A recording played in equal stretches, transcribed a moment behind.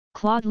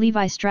Claude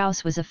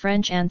Lévi-Strauss was a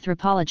French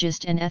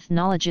anthropologist and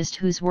ethnologist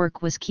whose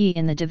work was key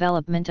in the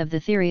development of the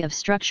theory of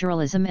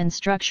structuralism and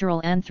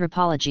structural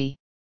anthropology.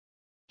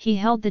 He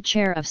held the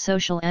chair of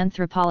social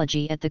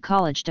anthropology at the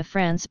Collège de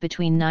France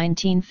between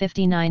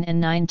 1959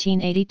 and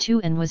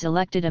 1982 and was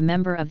elected a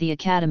member of the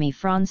Académie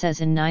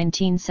française in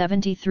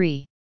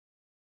 1973.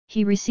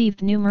 He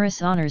received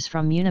numerous honors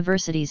from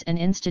universities and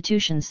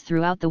institutions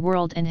throughout the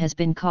world and has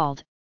been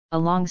called,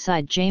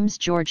 alongside James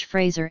George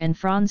Frazer and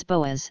Franz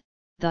Boas,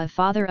 the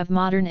father of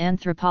modern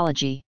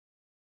anthropology.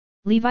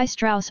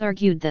 Lévi-Strauss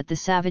argued that the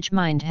savage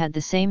mind had the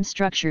same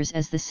structures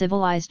as the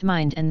civilized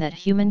mind and that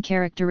human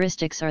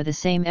characteristics are the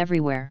same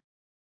everywhere.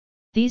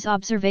 These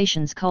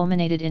observations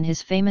culminated in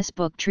his famous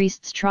book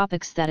Tristes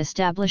Tropiques that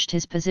established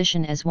his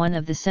position as one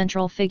of the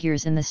central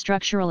figures in the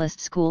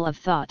structuralist school of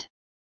thought.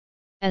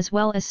 As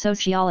well as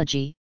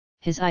sociology,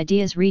 his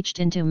ideas reached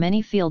into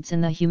many fields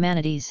in the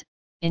humanities,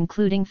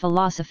 including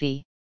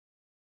philosophy.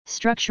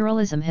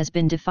 Structuralism has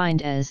been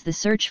defined as the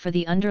search for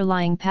the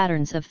underlying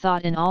patterns of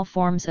thought in all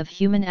forms of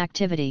human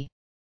activity.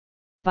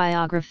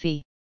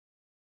 Biography.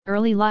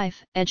 Early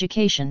life,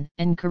 education,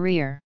 and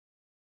career.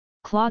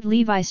 Claude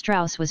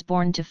Lévi-Strauss was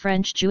born to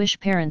French Jewish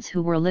parents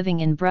who were living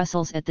in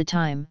Brussels at the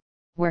time,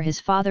 where his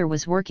father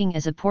was working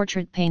as a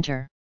portrait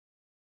painter.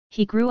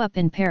 He grew up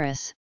in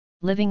Paris,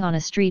 living on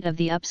a street of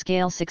the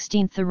upscale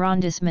 16th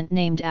arrondissement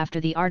named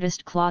after the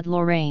artist Claude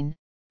Lorrain,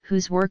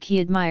 whose work he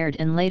admired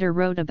and later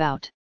wrote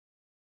about.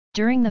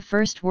 During the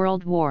First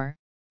World War,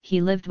 he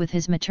lived with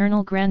his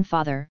maternal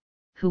grandfather,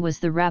 who was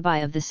the rabbi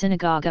of the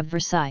synagogue of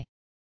Versailles.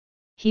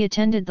 He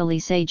attended the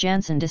Lycée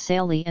Janson de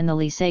Sailly and the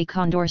Lycée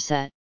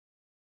Condorcet.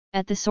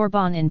 At the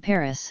Sorbonne in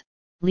Paris,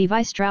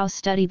 Lévi-Strauss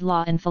studied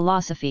law and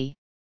philosophy.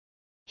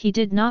 He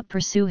did not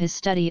pursue his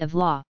study of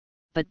law,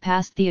 but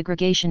passed the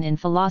aggregation in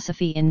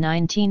philosophy in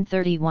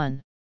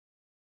 1931.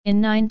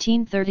 In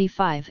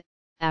 1935,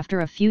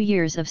 after a few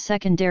years of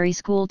secondary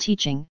school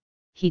teaching,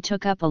 he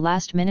took up a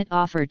last-minute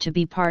offer to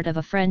be part of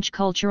a French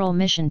cultural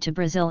mission to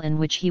Brazil in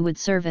which he would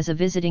serve as a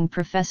visiting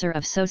professor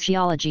of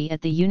sociology at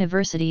the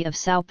University of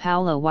São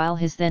Paulo while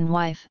his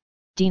then-wife,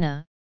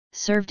 Dina,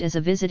 served as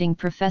a visiting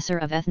professor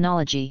of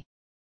ethnology.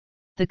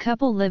 The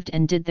couple lived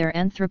and did their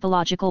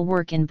anthropological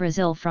work in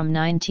Brazil from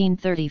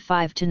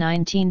 1935 to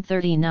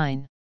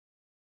 1939.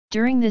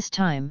 During this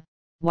time,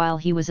 while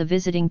he was a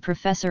visiting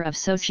professor of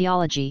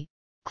sociology,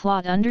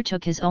 Claude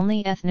undertook his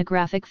only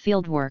ethnographic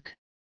fieldwork.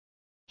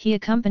 He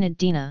accompanied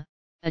Dina,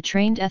 a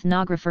trained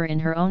ethnographer in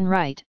her own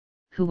right,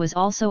 who was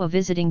also a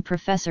visiting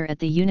professor at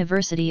the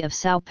University of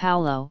São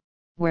Paulo,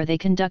 where they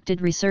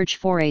conducted research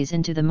forays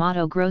into the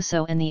Mato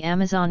Grosso and the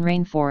Amazon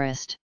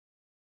rainforest.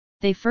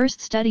 They first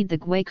studied the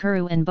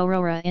Guaycuru and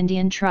Borora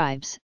Indian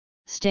tribes,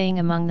 staying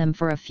among them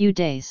for a few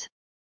days.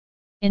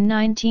 In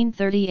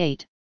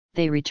 1938,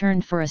 they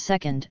returned for a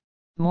second,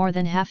 more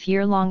than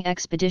half-year-long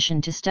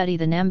expedition to study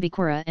the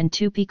Nambikura and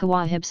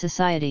Tupicawahib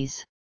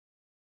societies.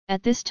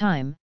 At this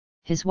time,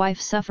 his wife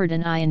suffered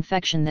an eye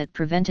infection that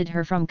prevented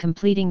her from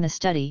completing the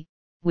study,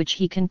 which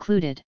he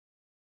concluded.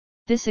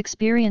 This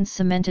experience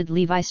cemented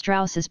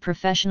Lévi-Strauss's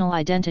professional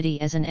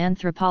identity as an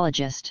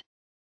anthropologist.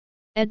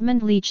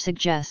 Edmund Leach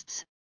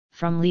suggests,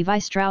 from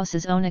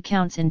Lévi-Strauss's own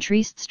accounts in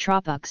Tristes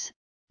Tropiques,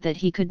 that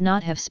he could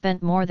not have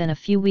spent more than a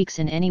few weeks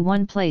in any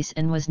one place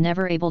and was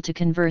never able to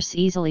converse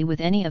easily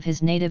with any of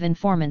his native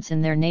informants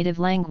in their native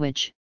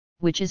language,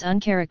 which is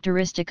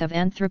uncharacteristic of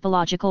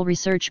anthropological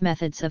research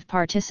methods of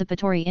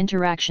participatory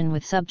interaction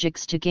with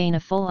subjects to gain a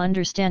full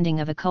understanding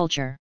of a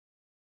culture.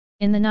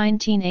 In the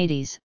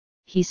 1980s,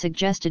 he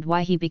suggested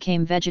why he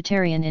became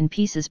vegetarian in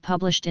pieces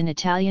published in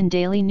Italian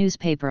daily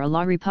newspaper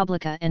La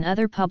Repubblica and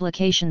other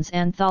publications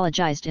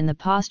anthologized in the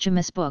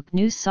posthumous book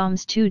Nous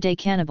sommes tous des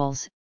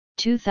cannibales,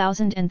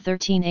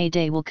 2013. A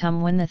day will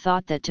come when the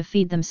thought that to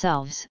feed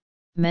themselves,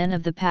 men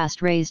of the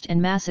past raised and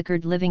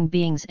massacred living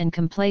beings and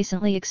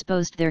complacently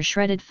exposed their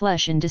shredded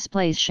flesh in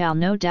displays shall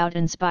no doubt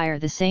inspire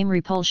the same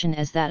repulsion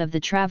as that of the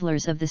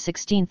travelers of the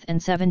 16th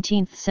and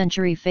 17th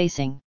century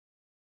facing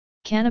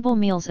cannibal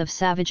meals of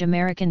savage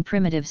American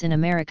primitives in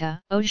America,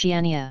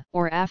 Oceania,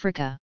 or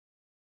Africa.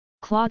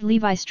 Claude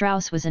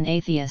Lévi-Strauss was an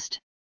atheist.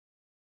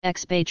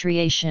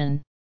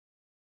 Expatriation.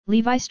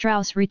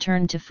 Lévi-Strauss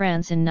returned to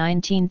France in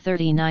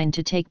 1939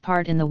 to take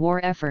part in the war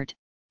effort,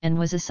 and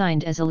was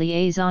assigned as a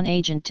liaison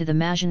agent to the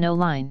Maginot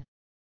Line.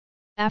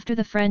 After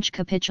the French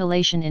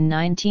capitulation in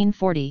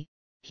 1940,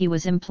 he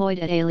was employed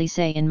at a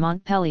lycée in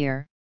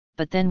Montpellier,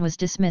 but then was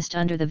dismissed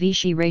under the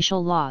Vichy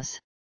racial laws.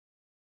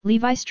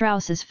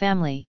 Lévi-Strauss's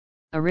family,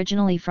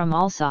 originally from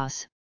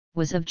Alsace,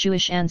 was of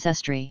Jewish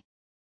ancestry.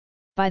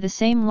 By the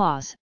same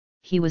laws,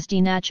 he was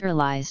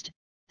denaturalized,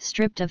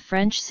 stripped of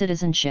French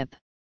citizenship.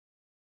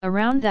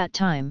 Around that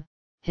time,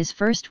 his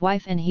first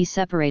wife and he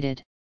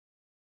separated.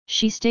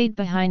 She stayed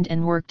behind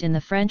and worked in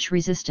the French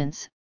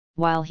resistance,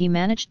 while he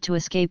managed to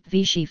escape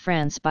Vichy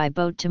France by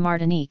boat to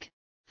Martinique,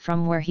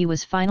 from where he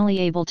was finally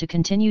able to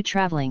continue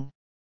traveling.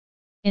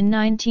 In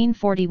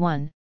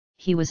 1941,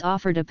 he was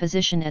offered a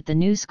position at the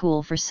New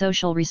School for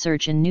Social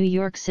Research in New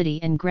York City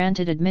and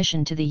granted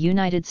admission to the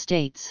United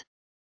States.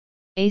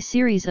 A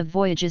series of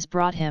voyages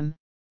brought him,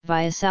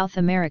 via South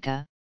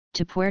America,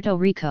 to Puerto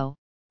Rico,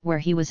 where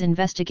he was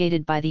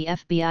investigated by the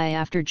FBI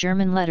after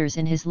German letters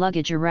in his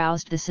luggage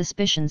aroused the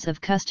suspicions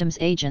of customs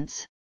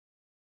agents.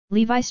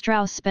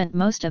 Lévi-Strauss spent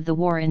most of the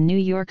war in New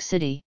York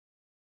City.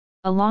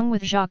 Along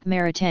with Jacques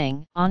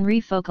Maritain, Henri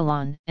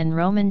Fauquelin, and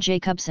Roman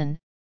Jacobson,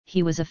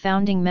 he was a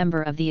founding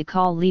member of the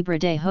École Libre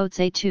des Hautes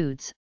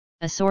Études,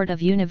 a sort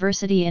of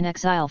university in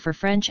exile for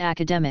French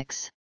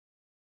academics.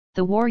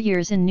 The war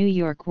years in New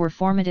York were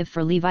formative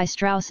for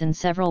Lévi-Strauss in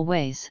several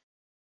ways.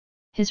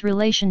 His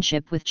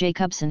relationship with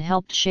Jacobson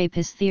helped shape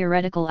his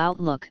theoretical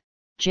outlook.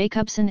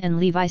 Jacobson and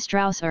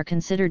Lévi-Strauss are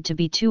considered to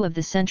be two of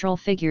the central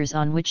figures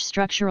on which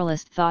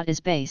structuralist thought is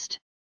based.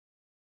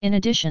 In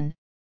addition,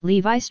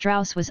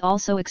 Lévi-Strauss was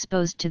also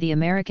exposed to the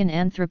American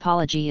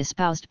anthropology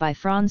espoused by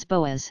Franz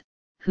Boas,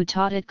 who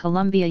taught at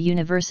Columbia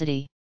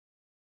University.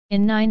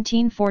 In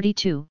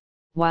 1942,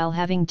 while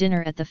having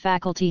dinner at the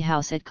faculty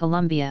house at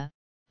Columbia,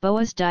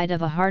 Boas died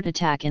of a heart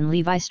attack in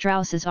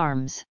Lévi-Strauss's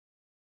arms.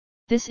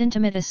 This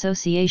intimate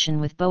association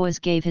with Boas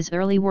gave his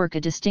early work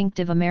a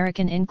distinctive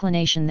American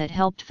inclination that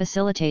helped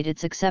facilitate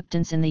its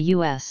acceptance in the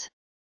U.S.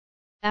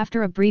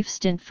 After a brief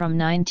stint from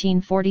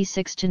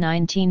 1946 to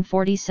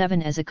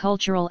 1947 as a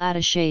cultural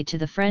attaché to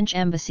the French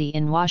Embassy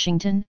in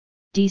Washington,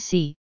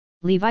 D.C.,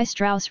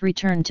 Lévi-Strauss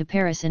returned to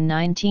Paris in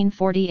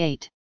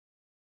 1948.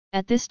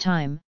 At this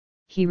time,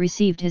 he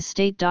received his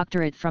state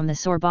doctorate from the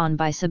Sorbonne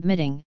by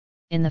submitting,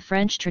 in the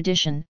French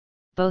tradition,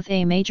 both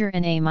a major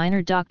and a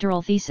minor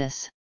doctoral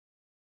thesis.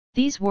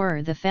 These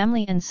were The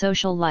Family and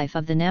Social Life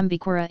of the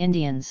Nambiquara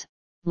Indians,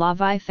 La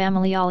vie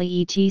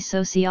familiale et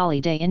sociale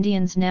des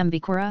Indiens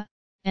Nambiquara,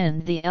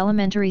 and The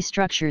Elementary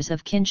Structures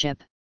of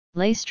Kinship,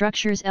 Les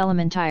Structures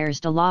Élémentaires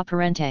de la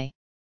Parenté.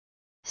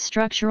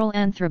 Structural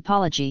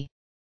Anthropology.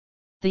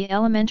 The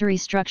Elementary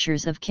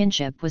Structures of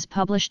Kinship was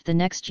published the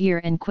next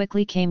year and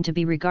quickly came to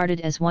be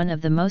regarded as one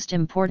of the most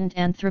important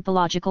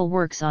anthropological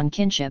works on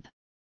kinship.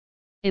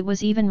 It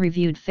was even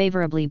reviewed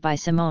favorably by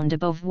Simone de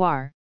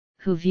Beauvoir,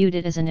 who viewed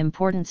it as an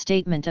important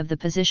statement of the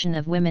position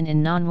of women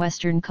in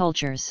non-Western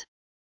cultures.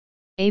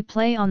 A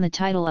play on the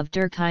title of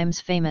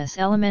Durkheim's famous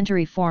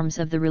Elementary Forms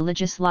of the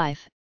Religious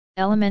Life,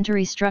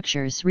 Elementary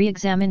Structures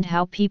re-examined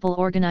how people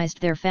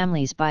organized their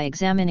families by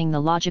examining the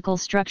logical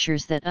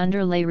structures that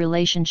underlay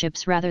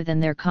relationships rather than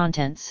their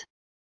contents.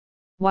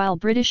 While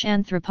British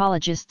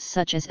anthropologists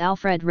such as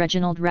Alfred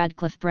Reginald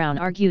Radcliffe Brown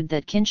argued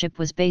that kinship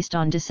was based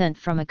on descent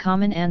from a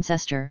common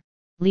ancestor,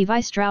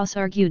 Lévi-Strauss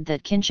argued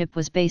that kinship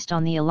was based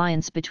on the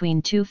alliance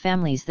between two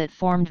families that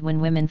formed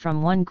when women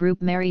from one group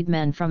married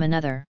men from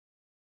another.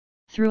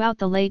 Throughout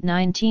the late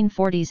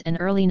 1940s and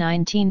early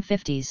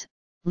 1950s,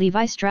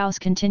 Lévi-Strauss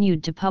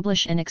continued to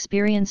publish and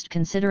experienced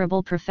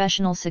considerable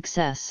professional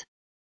success.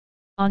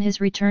 On his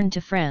return to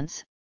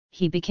France,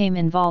 he became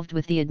involved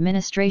with the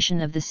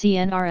administration of the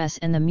CNRS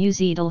and the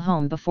Musée de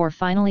l'Homme before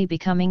finally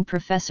becoming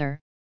professor,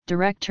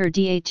 directeur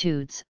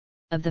d'études,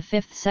 of the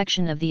fifth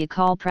section of the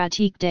École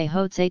pratique des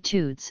hautes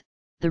études,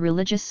 the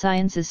religious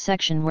sciences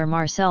section where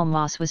Marcel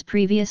Mauss was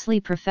previously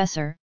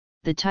professor,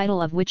 the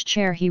title of which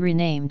chair he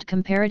renamed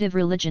Comparative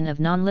Religion of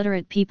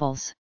Non-Literate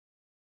Peoples.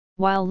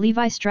 While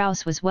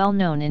Lévi-Strauss was well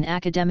known in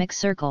academic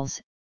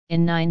circles,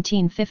 in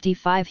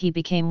 1955 he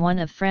became one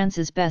of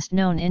France's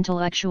best-known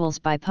intellectuals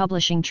by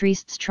publishing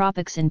Tristes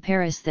Tropiques in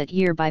Paris that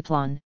year by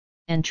Plon,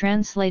 and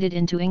translated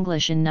into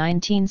English in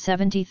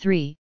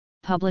 1973,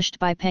 published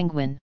by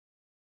Penguin.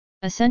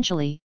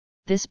 Essentially,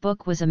 this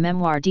book was a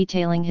memoir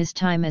detailing his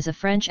time as a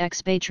French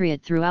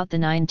expatriate throughout the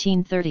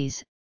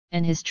 1930s,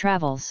 and his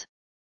travels.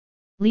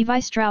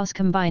 Lévi-Strauss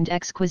combined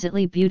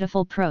exquisitely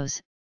beautiful prose,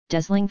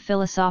 dazzling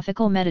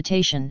philosophical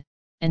meditation,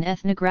 and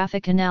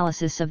ethnographic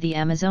analysis of the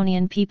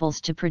Amazonian peoples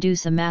to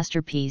produce a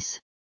masterpiece.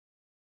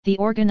 The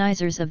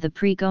organizers of the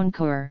Prix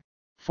Goncourt,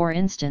 for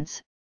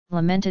instance,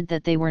 lamented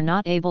that they were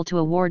not able to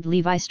award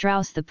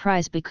Lévi-Strauss the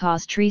prize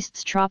because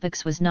Tristes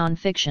Tropiques was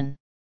non-fiction.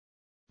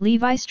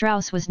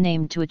 Lévi-Strauss was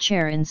named to a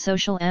chair in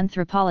social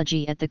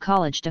anthropology at the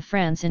Collège de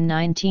France in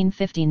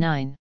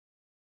 1959.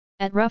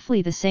 At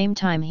roughly the same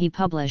time he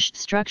published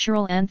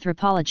Structural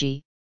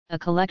Anthropology, a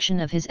collection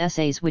of his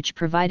essays which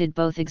provided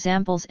both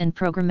examples and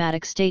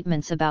programmatic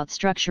statements about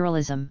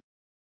structuralism.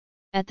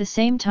 At the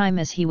same time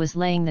as he was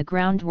laying the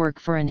groundwork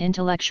for an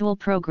intellectual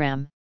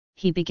program,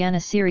 he began a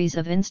series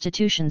of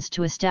institutions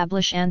to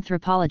establish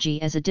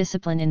anthropology as a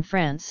discipline in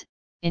France,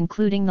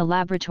 including the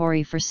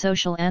Laboratory for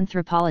Social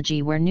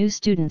Anthropology where new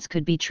students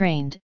could be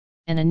trained,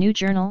 and a new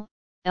journal,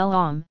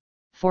 L'Homme,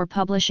 for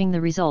publishing the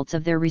results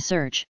of their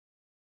research.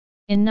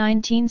 In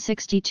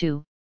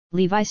 1962,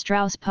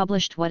 Lévi-Strauss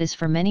published what is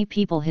for many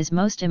people his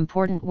most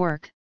important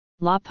work,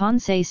 La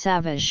Pensée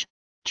Sauvage,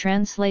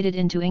 translated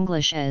into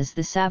English as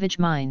The Savage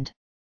Mind.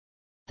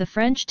 The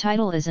French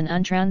title is an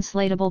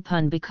untranslatable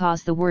pun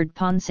because the word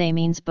pensée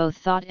means both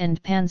thought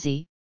and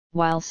pansy,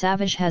 while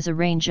savage has a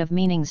range of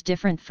meanings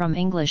different from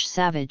English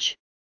savage.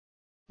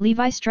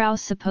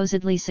 Lévi-Strauss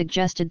supposedly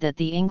suggested that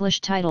the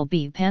English title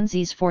be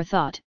Pansies for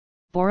Thought,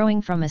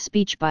 borrowing from a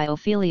speech by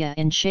Ophelia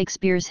in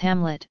Shakespeare's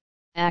Hamlet,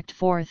 Act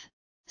 4,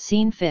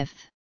 Scene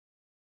 5.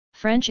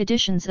 French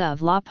editions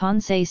of La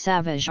Pensée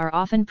Sauvage are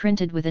often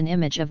printed with an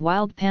image of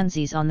wild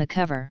pansies on the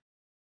cover.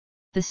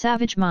 The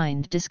savage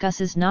mind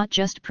discusses not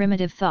just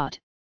primitive thought,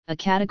 a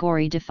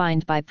category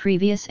defined by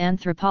previous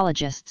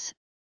anthropologists,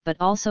 but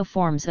also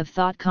forms of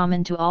thought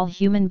common to all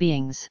human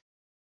beings.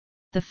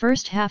 The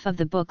first half of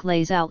the book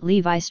lays out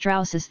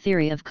Lévi-Strauss's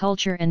theory of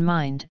culture and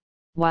mind,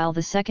 while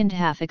the second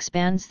half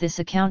expands this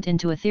account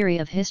into a theory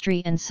of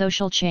history and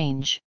social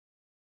change.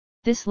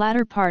 This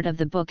latter part of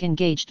the book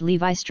engaged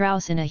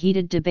Lévi-Strauss in a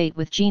heated debate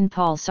with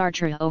Jean-Paul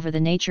Sartre over the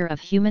nature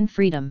of human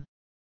freedom.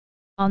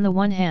 On the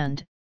one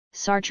hand,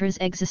 Sartre's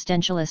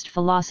existentialist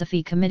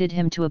philosophy committed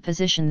him to a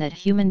position that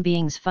human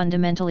beings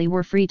fundamentally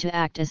were free to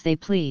act as they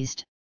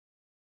pleased.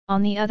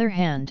 On the other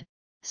hand,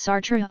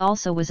 Sartre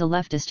also was a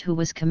leftist who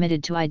was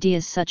committed to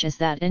ideas such as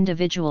that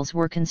individuals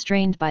were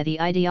constrained by the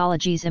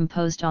ideologies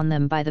imposed on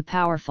them by the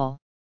powerful.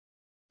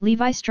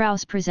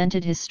 Lévi-Strauss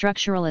presented his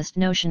structuralist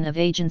notion of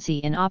agency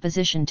in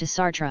opposition to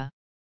Sartre.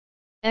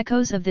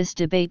 Echoes of this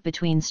debate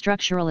between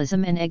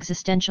structuralism and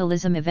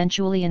existentialism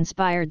eventually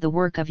inspired the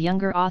work of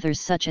younger authors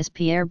such as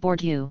Pierre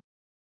Bourdieu.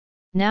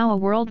 Now a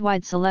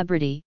worldwide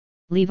celebrity,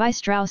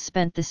 Lévi-Strauss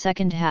spent the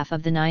second half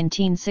of the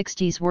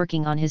 1960s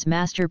working on his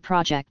master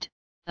project,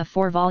 a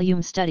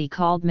 4-volume study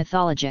called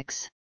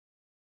Mythologics.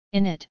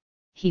 In it,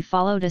 he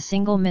followed a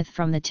single myth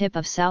from the tip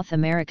of South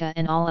America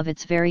and all of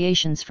its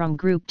variations from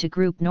group to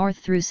group north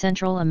through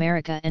Central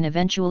America and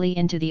eventually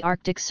into the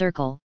Arctic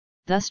Circle,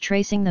 thus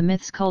tracing the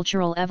myth's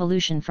cultural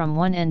evolution from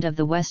one end of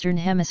the Western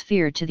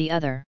Hemisphere to the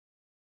other.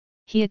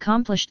 He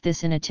accomplished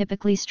this in a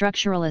typically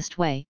structuralist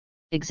way,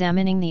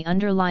 examining the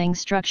underlying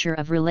structure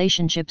of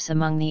relationships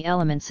among the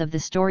elements of the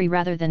story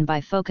rather than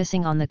by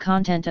focusing on the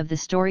content of the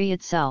story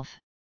itself.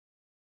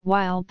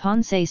 While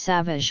Pensée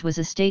Sauvage was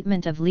a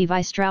statement of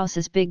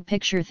Lévi-Strauss's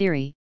big-picture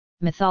theory,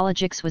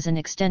 Mythologics was an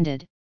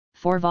extended,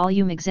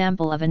 4-volume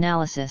example of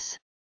analysis.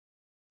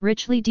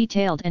 Richly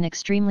detailed and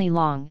extremely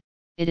long,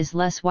 it is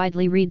less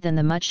widely read than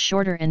the much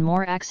shorter and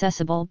more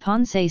accessible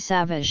Pensée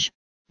Sauvage,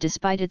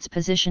 despite its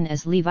position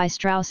as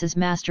Lévi-Strauss's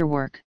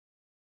masterwork.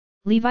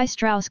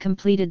 Lévi-Strauss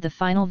completed the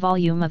final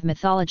volume of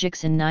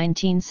Mythologics in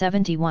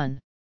 1971.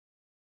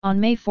 On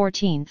May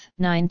 14,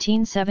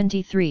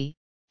 1973,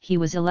 he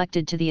was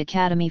elected to the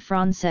Académie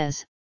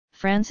française,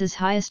 France's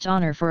highest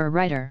honor for a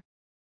writer.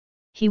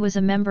 He was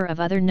a member of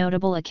other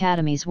notable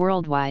academies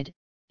worldwide,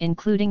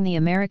 including the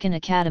American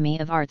Academy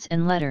of Arts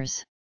and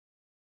Letters.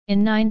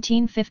 In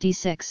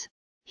 1956,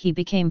 he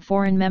became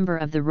foreign member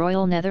of the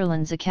Royal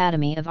Netherlands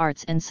Academy of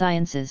Arts and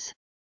Sciences.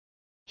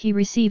 He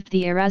received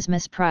the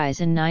Erasmus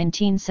Prize in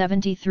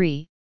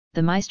 1973,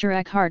 the Meister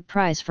Eckhart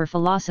Prize for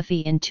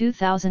Philosophy in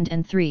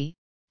 2003,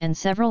 and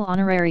several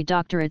honorary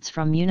doctorates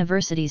from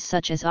universities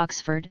such as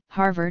Oxford,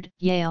 Harvard,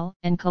 Yale,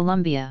 and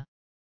Columbia.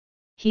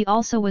 He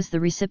also was the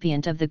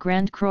recipient of the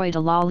Grande Croix de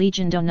la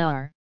Légion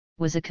d'honneur,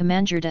 was a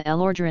Commander de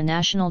l'Ordre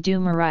National du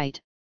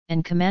Mérite,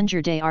 and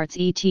Commander des Arts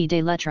et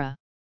des Lettres.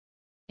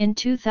 In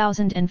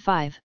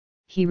 2005,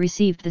 he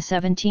received the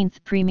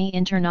 17th Premi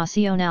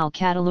Internacional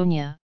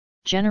Catalunya,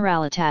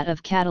 Generalitat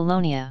of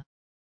Catalonia.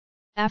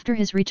 After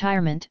his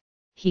retirement,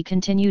 he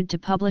continued to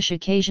publish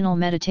occasional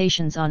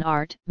meditations on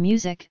art,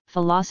 music,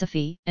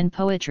 philosophy, and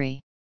poetry.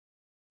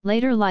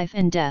 Later life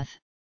and death.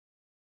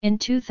 In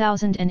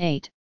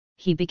 2008,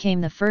 he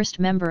became the first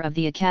member of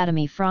the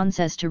Académie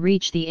française to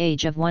reach the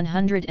age of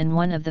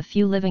 101, of the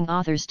few living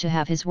authors to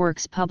have his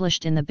works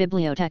published in the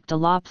Bibliothèque de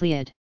la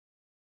Pléiade.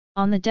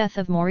 On the death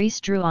of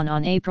Maurice Drouin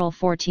on April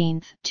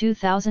 14,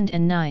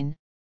 2009,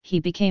 he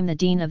became the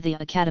Dean of the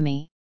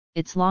Académie,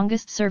 its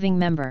longest-serving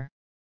member.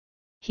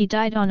 He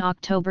died on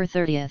October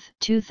 30,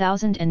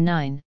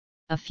 2009,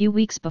 a few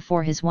weeks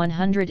before his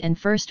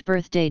 101st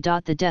birthday.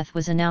 The death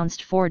was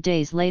announced 4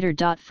 days later.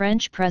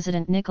 French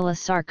President Nicolas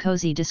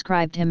Sarkozy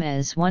described him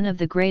as one of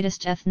the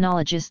greatest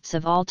ethnologists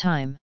of all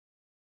time.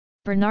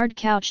 Bernard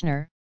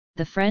Kouchner,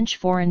 the French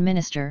foreign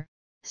minister,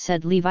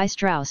 said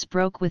Lévi-Strauss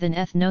broke with an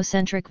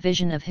ethnocentric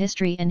vision of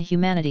history and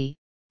humanity,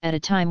 at a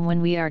time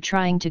when we are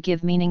trying to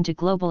give meaning to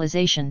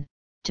globalization,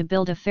 to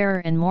build a fairer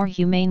and more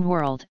humane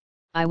world.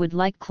 I would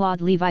like Claude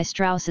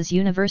Lévi-Strauss's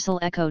universal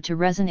echo to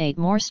resonate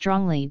more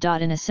strongly.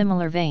 In a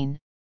similar vein,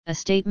 a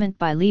statement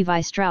by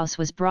Lévi-Strauss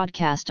was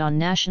broadcast on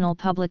National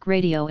Public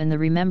Radio in the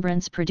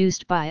remembrance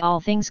produced by All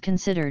Things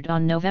Considered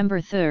on November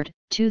 3,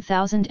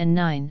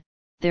 2009,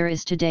 there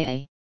is today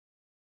a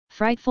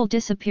frightful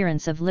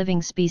disappearance of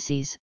living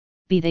species,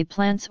 be they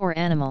plants or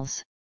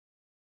animals.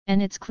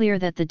 And it's clear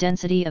that the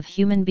density of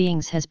human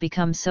beings has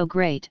become so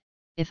great,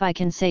 if I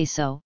can say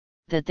so,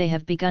 that they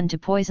have begun to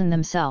poison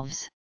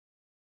themselves.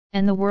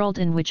 And the world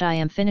in which I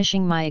am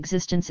finishing my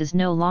existence is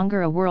no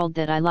longer a world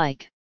that I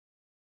like.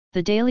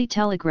 The Daily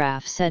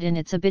Telegraph said in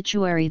its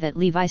obituary that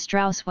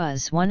Lévi-Strauss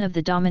was one of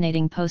the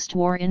dominating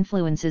post-war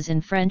influences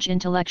in French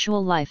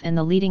intellectual life and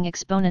the leading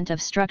exponent of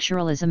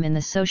structuralism in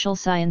the social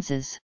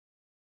sciences.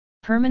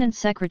 Permanent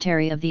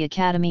Secretary of the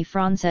Académie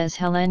Française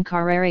Hélène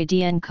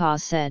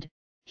Carrère-Diencausse said,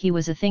 "He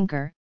was a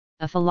thinker,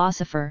 a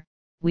philosopher,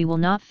 we will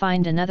not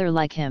find another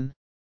like him."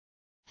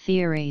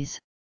 Theories.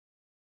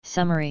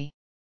 Summary.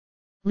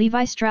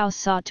 Lévi-Strauss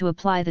sought to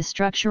apply the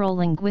structural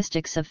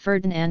linguistics of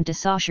Ferdinand de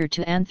Saussure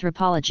to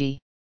anthropology.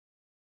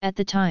 At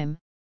the time,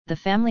 the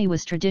family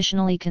was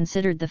traditionally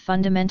considered the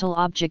fundamental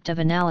object of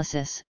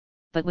analysis,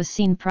 but was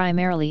seen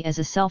primarily as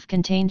a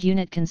self-contained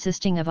unit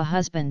consisting of a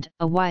husband,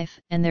 a wife,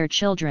 and their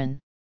children.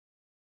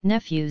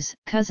 Nephews,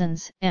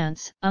 cousins,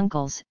 aunts,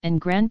 uncles,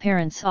 and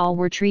grandparents all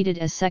were treated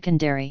as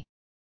secondary.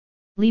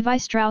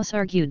 Lévi-Strauss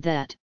argued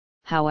that,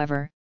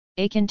 however,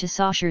 akin to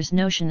Saussure's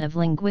notion of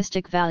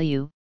linguistic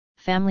value,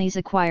 families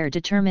acquire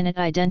determinate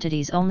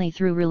identities only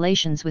through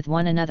relations with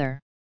one another.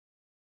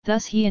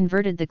 Thus he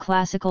inverted the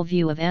classical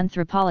view of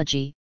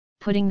anthropology,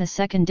 putting the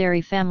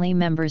secondary family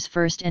members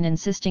first and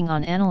insisting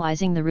on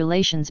analyzing the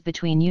relations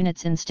between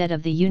units instead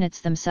of the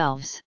units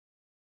themselves.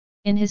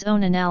 In his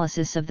own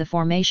analysis of the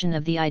formation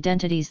of the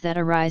identities that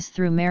arise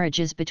through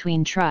marriages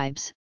between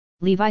tribes,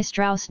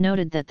 Lévi-Strauss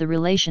noted that the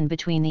relation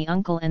between the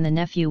uncle and the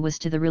nephew was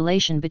to the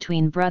relation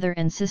between brother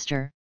and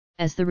sister,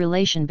 as the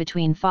relation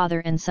between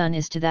father and son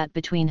is to that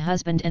between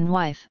husband and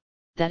wife,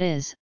 that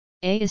is,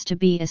 A is to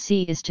B as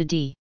C is to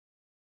D.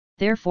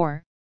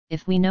 Therefore,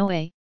 if we know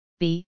A,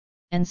 B,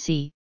 and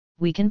C,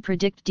 we can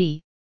predict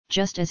D,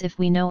 just as if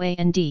we know A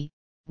and D,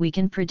 we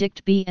can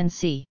predict B and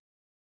C.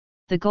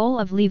 The goal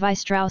of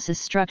Lévi-Strauss's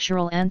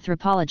structural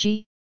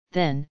anthropology,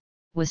 then,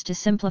 was to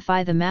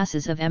simplify the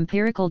masses of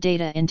empirical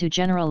data into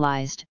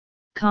generalized,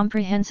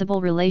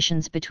 comprehensible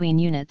relations between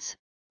units,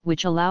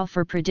 which allow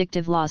for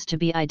predictive laws to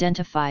be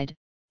identified,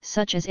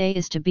 such as A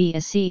is to B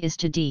as C is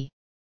to D.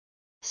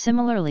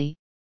 Similarly,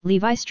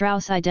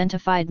 Lévi-Strauss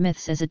identified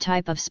myths as a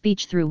type of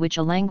speech through which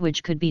a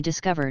language could be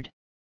discovered.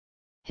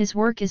 His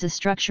work is a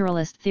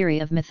structuralist theory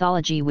of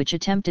mythology which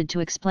attempted to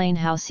explain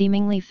how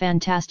seemingly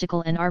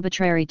fantastical and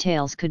arbitrary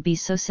tales could be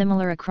so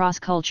similar across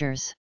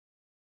cultures.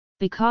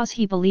 Because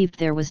he believed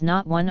there was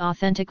not one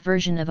authentic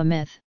version of a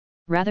myth,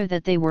 rather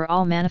that they were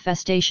all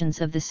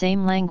manifestations of the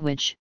same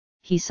language,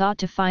 he sought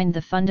to find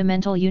the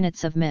fundamental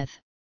units of myth,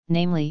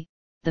 namely,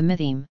 the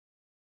mytheme.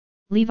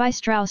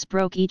 Lévi-Strauss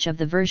broke each of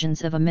the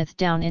versions of a myth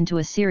down into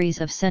a series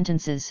of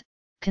sentences,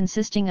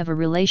 consisting of a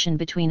relation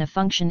between a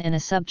function and a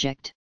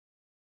subject.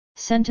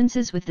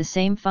 Sentences with the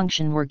same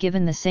function were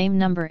given the same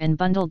number and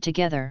bundled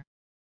together.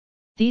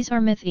 These are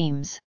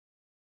mythemes.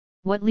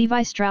 What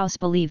Lévi-Strauss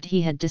believed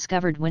he had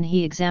discovered when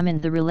he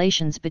examined the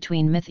relations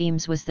between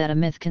mythemes was that a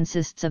myth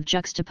consists of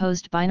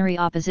juxtaposed binary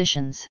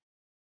oppositions.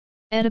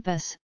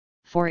 Oedipus,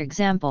 for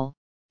example,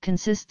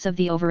 consists of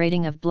the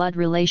overrating of blood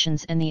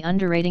relations and the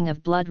underrating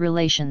of blood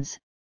relations,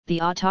 the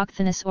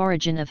autochthonous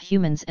origin of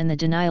humans and the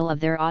denial of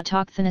their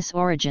autochthonous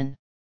origin.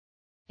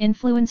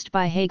 Influenced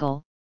by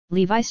Hegel,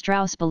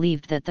 Lévi-Strauss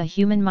believed that the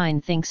human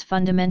mind thinks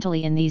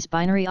fundamentally in these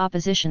binary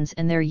oppositions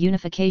and their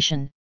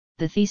unification,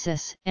 the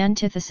thesis,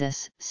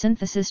 antithesis,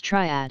 synthesis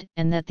triad,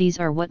 and that these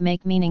are what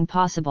make meaning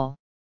possible.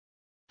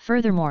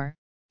 Furthermore,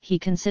 he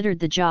considered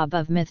the job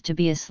of myth to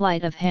be a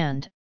sleight of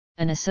hand,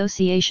 an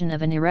association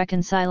of an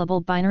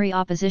irreconcilable binary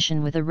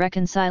opposition with a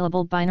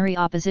reconcilable binary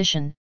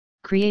opposition,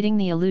 creating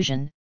the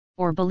illusion,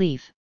 or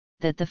belief,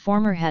 that the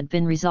former had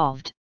been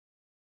resolved.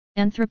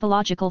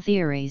 Anthropological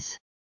theories.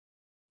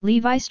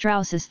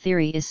 Lévi-Strauss's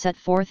theory is set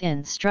forth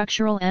in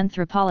Structural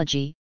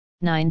Anthropology,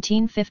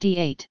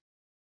 1958.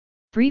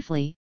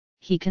 Briefly,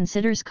 he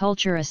considers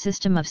culture a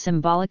system of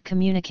symbolic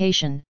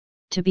communication,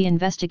 to be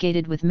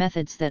investigated with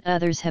methods that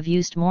others have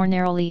used more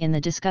narrowly in the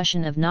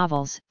discussion of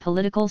novels,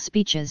 political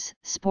speeches,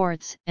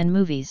 sports, and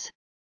movies.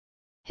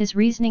 His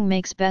reasoning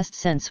makes best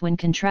sense when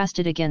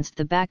contrasted against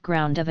the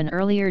background of an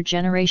earlier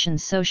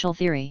generation's social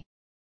theory.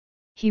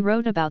 He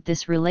wrote about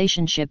this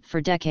relationship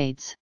for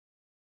decades.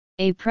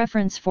 A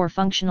preference for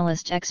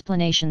functionalist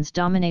explanations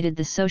dominated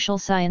the social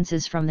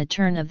sciences from the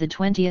turn of the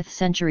 20th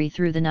century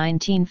through the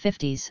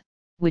 1950s,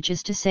 which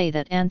is to say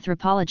that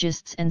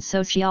anthropologists and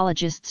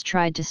sociologists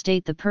tried to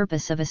state the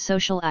purpose of a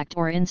social act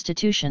or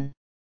institution.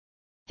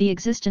 The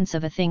existence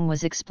of a thing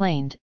was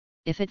explained,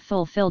 if it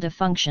fulfilled a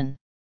function.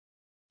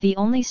 The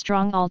only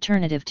strong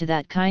alternative to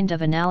that kind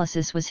of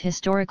analysis was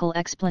historical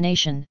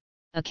explanation,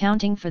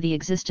 accounting for the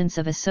existence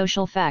of a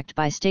social fact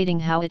by stating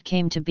how it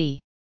came to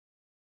be.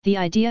 The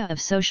idea of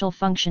social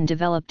function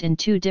developed in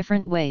two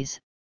different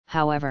ways,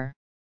 however.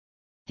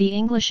 The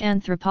English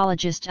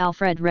anthropologist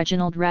Alfred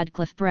Reginald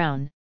Radcliffe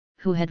Brown,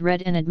 who had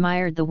read and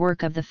admired the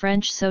work of the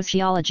French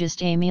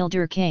sociologist Émile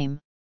Durkheim,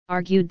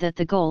 argued that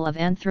the goal of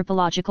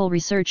anthropological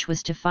research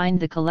was to find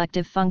the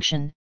collective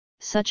function,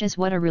 such as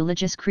what a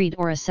religious creed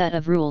or a set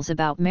of rules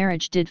about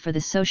marriage did for the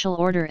social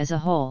order as a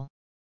whole.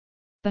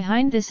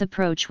 Behind this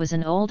approach was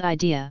an old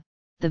idea,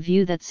 the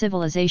view that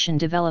civilization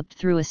developed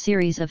through a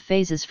series of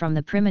phases from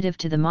the primitive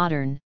to the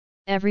modern,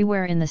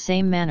 everywhere in the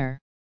same manner.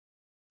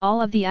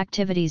 All of the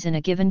activities in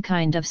a given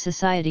kind of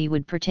society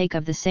would partake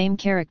of the same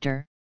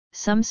character,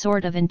 some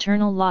sort of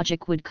internal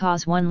logic would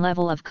cause one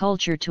level of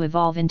culture to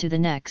evolve into the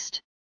next.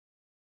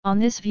 On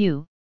this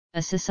view,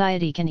 a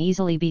society can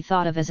easily be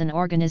thought of as an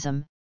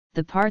organism,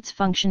 the parts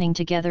functioning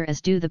together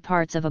as do the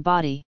parts of a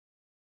body.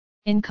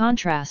 In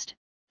contrast,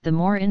 the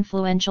more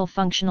influential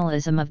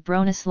functionalism of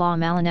Bronislaw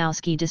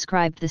Malinowski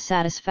described the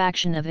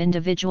satisfaction of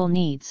individual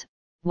needs,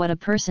 what a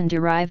person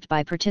derived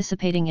by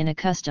participating in a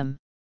custom.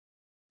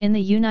 In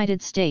the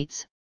United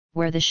States,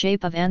 where the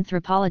shape of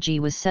anthropology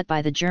was set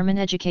by the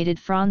German-educated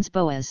Franz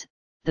Boas,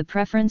 the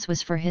preference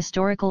was for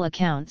historical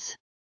accounts.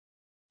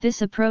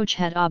 This approach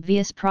had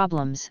obvious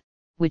problems,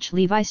 which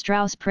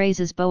Lévi-Strauss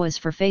praises Boas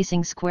for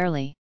facing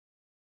squarely.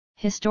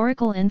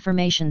 Historical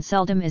information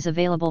seldom is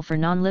available for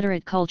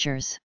non-literate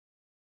cultures.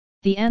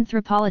 The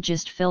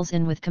anthropologist fills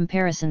in with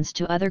comparisons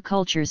to other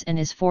cultures and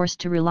is forced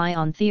to rely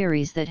on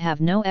theories that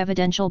have no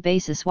evidential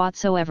basis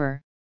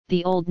whatsoever,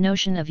 the old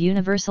notion of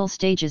universal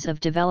stages of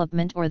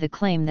development or the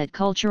claim that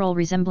cultural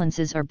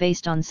resemblances are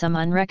based on some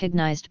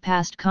unrecognized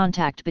past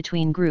contact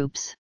between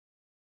groups.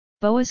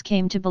 Boas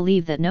came to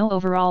believe that no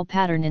overall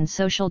pattern in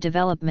social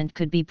development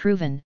could be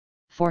proven.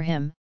 For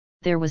him,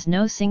 there was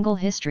no single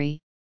history,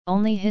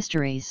 only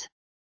histories.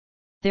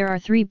 There are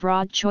three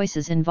broad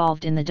choices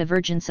involved in the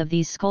divergence of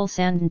these schools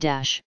and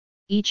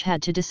each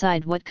had to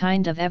decide what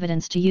kind of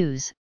evidence to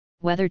use,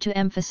 whether to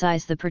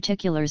emphasize the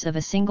particulars of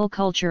a single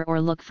culture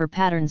or look for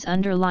patterns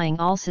underlying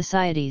all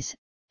societies,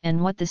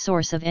 and what the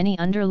source of any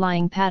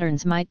underlying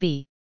patterns might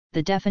be,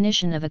 the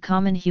definition of a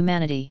common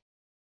humanity.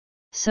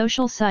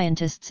 Social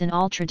scientists in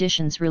all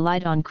traditions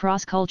relied on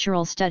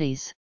cross-cultural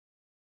studies.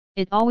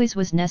 It always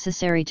was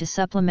necessary to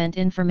supplement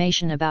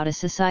information about a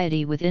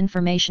society with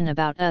information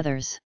about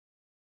others.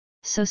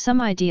 So some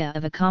idea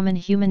of a common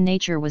human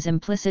nature was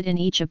implicit in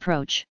each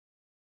approach.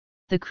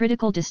 The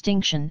critical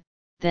distinction,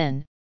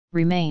 then,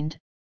 remained: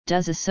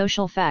 does a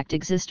social fact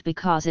exist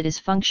because it is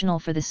functional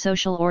for the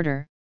social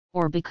order,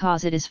 or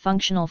because it is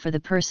functional for the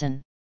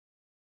person?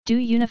 Do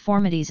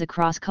uniformities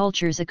across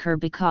cultures occur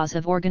because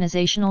of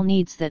organizational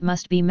needs that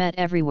must be met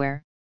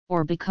everywhere,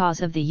 or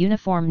because of the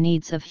uniform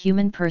needs of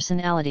human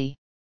personality?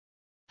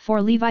 For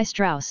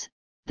Lévi-Strauss,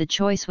 the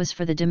choice was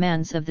for the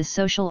demands of the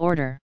social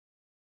order.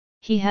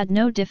 He had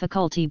no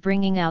difficulty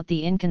bringing out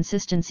the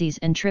inconsistencies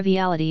and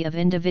triviality of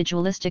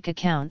individualistic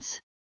accounts.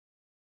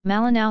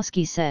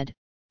 Malinowski said,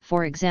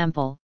 for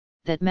example,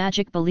 that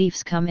magic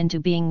beliefs come into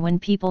being when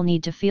people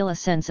need to feel a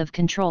sense of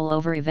control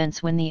over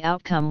events when the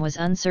outcome was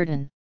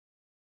uncertain.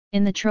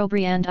 In the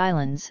Trobriand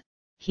Islands,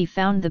 he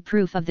found the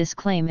proof of this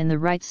claim in the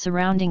rites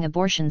surrounding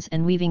abortions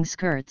and weaving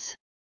skirts.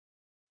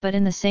 But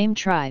in the same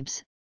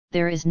tribes,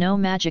 there is no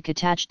magic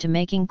attached to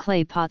making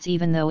clay pots,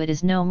 even though it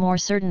is no more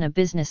certain a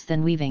business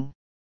than weaving.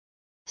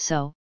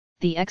 So,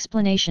 the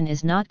explanation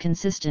is not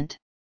consistent.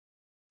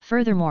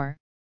 Furthermore,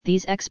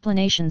 these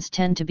explanations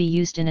tend to be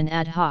used in an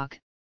ad hoc,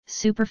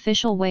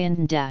 superficial way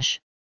and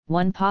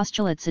one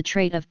postulates a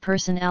trait of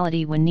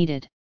personality when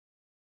needed.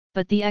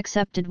 But the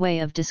accepted way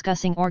of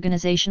discussing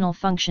organizational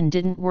function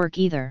didn't work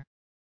either.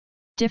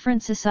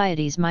 Different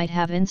societies might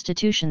have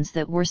institutions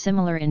that were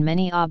similar in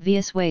many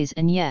obvious ways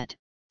and yet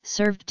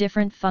served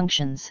different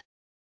functions.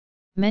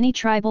 Many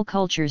tribal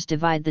cultures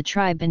divide the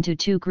tribe into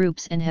two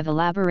groups and have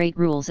elaborate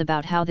rules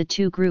about how the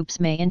two groups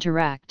may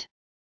interact.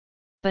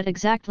 But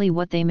exactly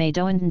what they may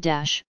do and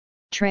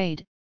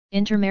trade,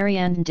 intermarry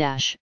and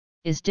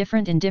is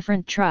different in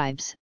different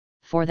tribes.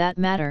 For that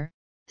matter,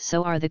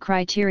 so are the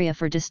criteria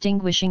for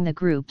distinguishing the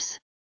groups.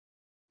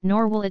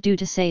 Nor will it do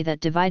to say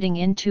that dividing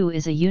into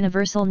is a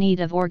universal need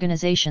of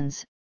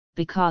organizations,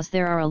 because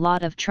there are a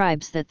lot of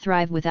tribes that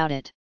thrive without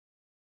it.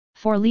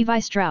 For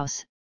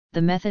Lévi-Strauss,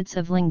 the methods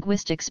of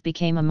linguistics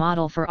became a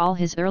model for all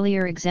his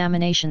earlier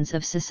examinations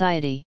of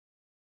society.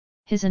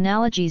 His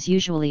analogies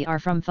usually are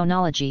from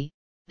phonology,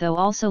 though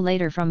also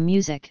later from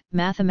music,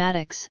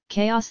 mathematics,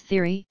 chaos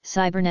theory,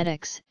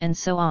 cybernetics, and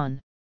so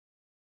on.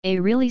 A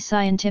really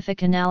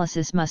scientific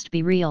analysis must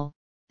be real,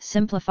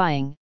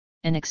 simplifying,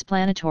 and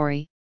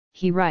explanatory,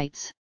 he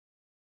writes.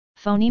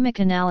 Phonemic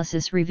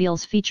analysis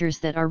reveals features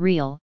that are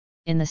real,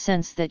 in the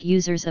sense that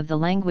users of the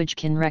language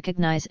can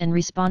recognize and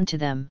respond to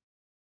them.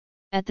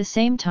 At the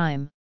same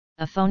time,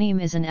 a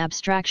phoneme is an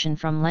abstraction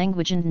from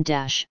language and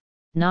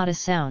not a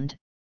sound,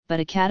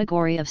 but a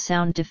category of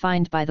sound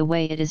defined by the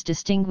way it is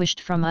distinguished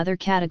from other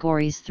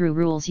categories through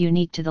rules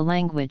unique to the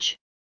language.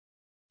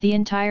 The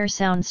entire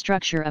sound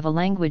structure of a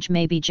language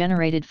may be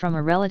generated from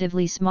a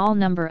relatively small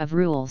number of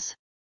rules.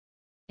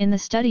 In the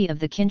study of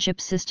the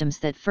kinship systems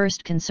that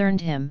first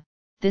concerned him,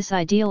 this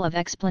ideal of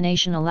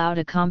explanation allowed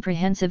a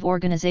comprehensive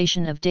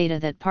organization of data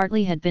that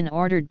partly had been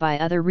ordered by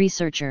other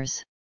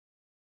researchers.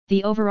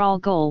 The overall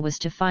goal was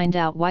to find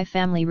out why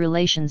family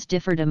relations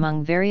differed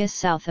among various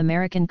South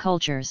American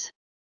cultures.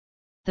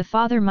 The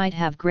father might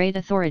have great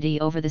authority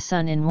over the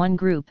son in one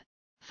group,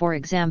 for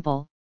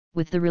example,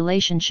 with the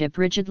relationship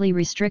rigidly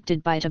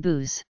restricted by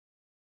taboos.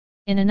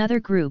 In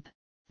another group,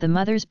 the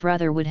mother's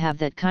brother would have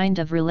that kind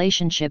of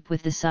relationship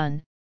with the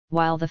son,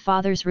 while the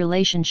father's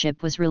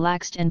relationship was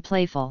relaxed and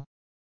playful.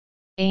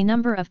 A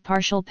number of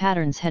partial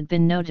patterns had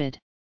been noted.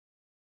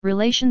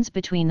 Relations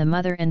between the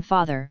mother and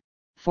father,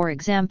 for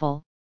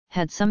example,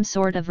 had some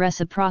sort of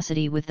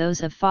reciprocity with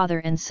those of father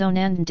and son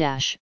and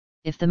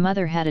if the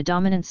mother had a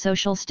dominant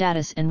social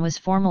status and was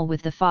formal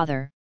with the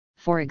father,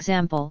 for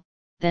example,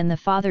 then the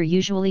father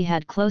usually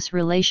had close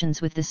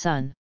relations with the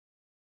son.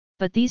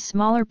 But these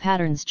smaller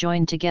patterns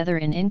joined together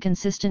in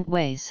inconsistent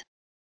ways.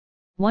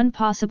 One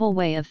possible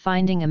way of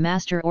finding a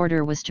master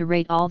order was to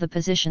rate all the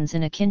positions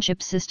in a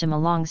kinship system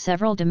along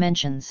several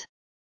dimensions.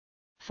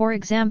 For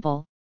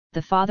example,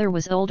 the father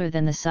was older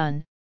than the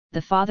son,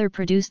 the father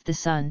produced the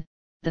son,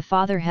 the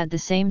father had the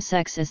same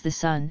sex as the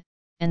son,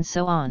 and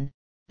so on.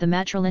 The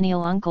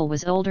matrilineal uncle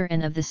was older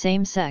and of the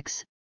same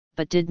sex,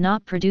 but did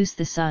not produce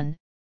the son,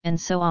 and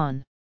so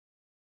on.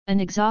 An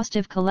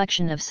exhaustive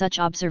collection of such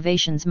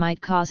observations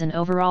might cause an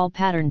overall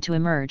pattern to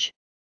emerge.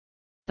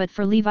 But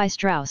for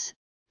Lévi-Strauss,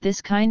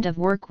 this kind of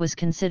work was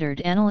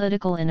considered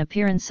analytical in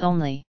appearance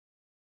only.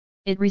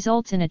 It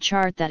results in a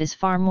chart that is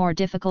far more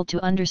difficult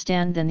to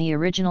understand than the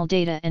original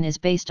data and is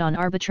based on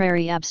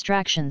arbitrary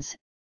abstractions.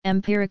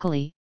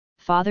 Empirically,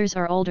 fathers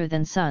are older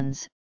than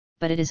sons,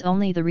 but it is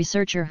only the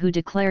researcher who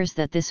declares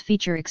that this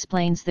feature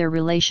explains their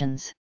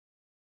relations.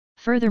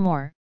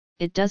 Furthermore,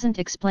 it doesn't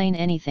explain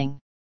anything.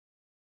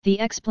 The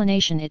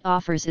explanation it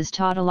offers is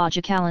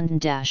tautological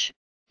and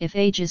if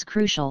age is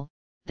crucial,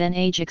 then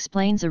age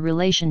explains a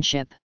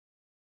relationship.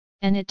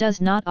 And it does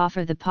not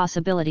offer the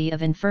possibility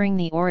of inferring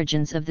the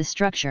origins of the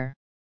structure.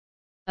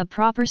 A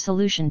proper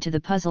solution to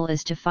the puzzle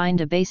is to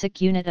find a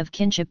basic unit of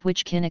kinship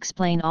which can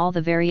explain all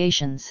the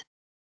variations.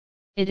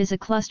 It is a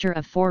cluster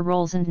of 4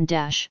 roles and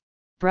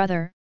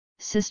brother,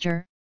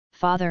 sister,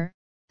 father,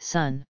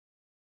 son.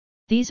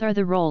 These are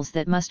the roles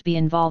that must be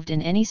involved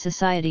in any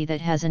society that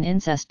has an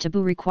incest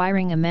taboo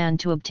requiring a man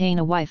to obtain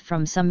a wife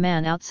from some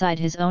man outside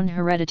his own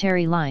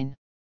hereditary line.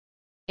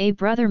 A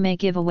brother may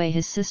give away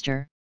his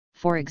sister,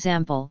 for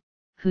example,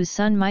 whose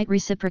son might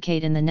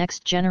reciprocate in the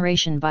next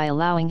generation by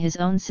allowing his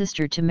own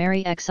sister to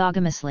marry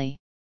exogamously.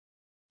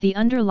 The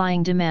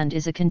underlying demand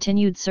is a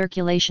continued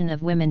circulation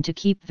of women to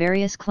keep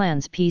various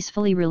clans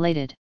peacefully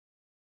related.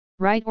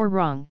 Right or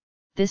wrong,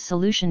 this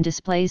solution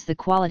displays the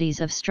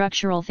qualities of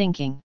structural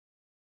thinking.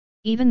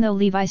 Even though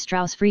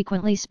Lévi-Strauss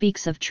frequently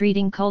speaks of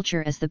treating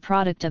culture as the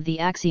product of the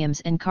axioms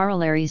and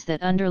corollaries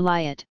that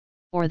underlie it,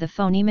 or the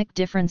phonemic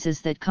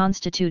differences that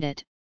constitute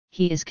it,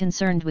 he is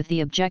concerned with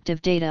the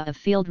objective data of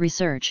field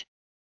research.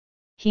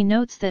 He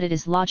notes that it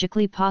is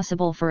logically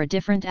possible for a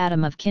different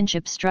atom of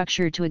kinship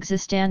structure to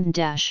exist and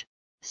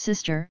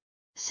sister,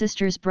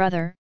 sister's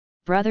brother,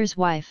 brother's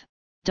wife,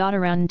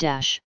 daughter and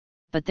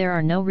but there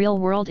are no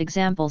real-world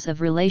examples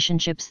of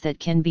relationships that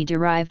can be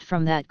derived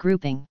from that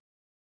grouping.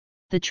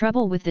 The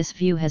trouble with this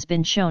view has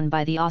been shown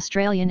by the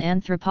Australian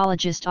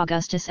anthropologist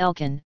Augustus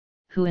Elkin,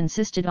 who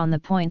insisted on the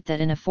point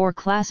that in a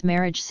 4-class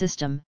marriage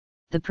system,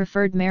 the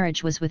preferred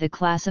marriage was with a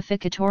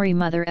classificatory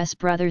mother's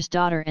brother's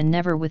daughter and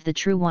never with the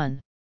true one.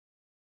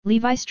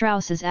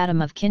 Lévi-Strauss's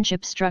atom of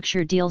kinship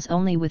structure deals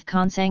only with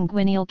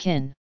consanguineal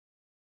kin.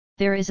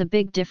 There is a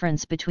big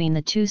difference between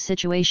the two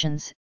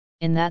situations,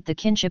 in that the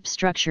kinship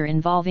structure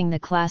involving the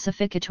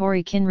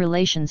classificatory kin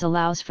relations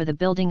allows for the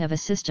building of a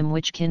system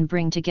which can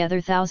bring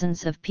together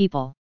thousands of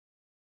people.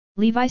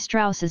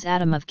 Lévi-Strauss's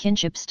atom of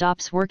kinship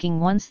stops working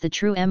once the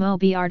true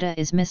mobrda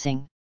is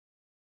missing.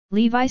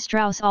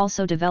 Lévi-Strauss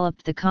also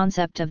developed the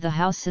concept of the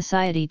house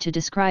society to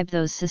describe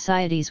those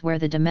societies where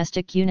the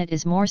domestic unit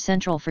is more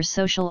central for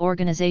social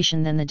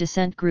organization than the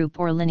descent group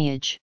or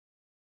lineage.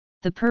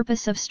 The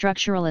purpose of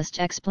structuralist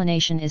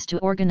explanation is to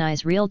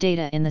organize real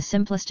data in the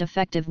simplest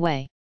effective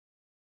way.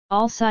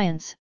 All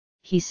science,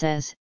 he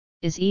says,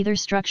 is either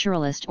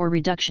structuralist or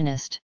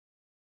reductionist.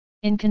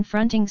 In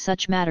confronting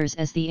such matters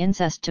as the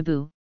incest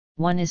taboo,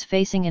 one is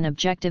facing an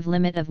objective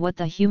limit of what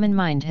the human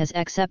mind has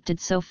accepted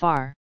so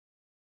far.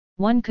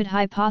 One could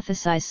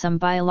hypothesize some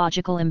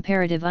biological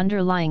imperative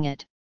underlying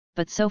it,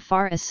 but so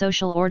far as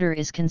social order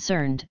is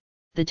concerned,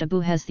 the taboo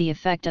has the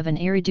effect of an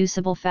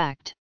irreducible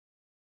fact.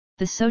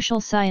 The social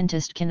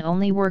scientist can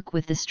only work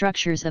with the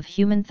structures of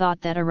human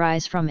thought that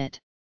arise from it.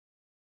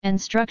 And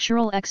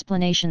structural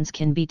explanations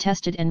can be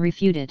tested and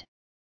refuted.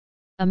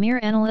 A mere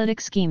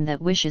analytic scheme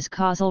that wishes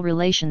causal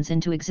relations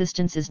into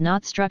existence is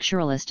not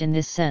structuralist in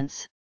this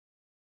sense.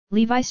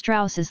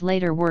 Lévi-Strauss's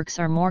later works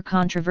are more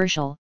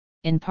controversial,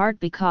 in part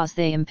because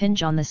they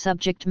impinge on the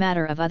subject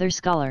matter of other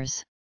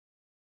scholars.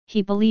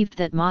 He believed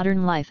that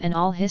modern life and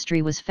all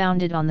history was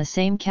founded on the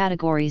same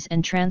categories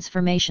and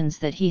transformations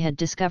that he had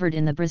discovered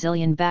in the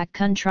Brazilian back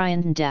country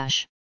and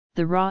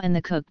the raw and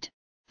the cooked,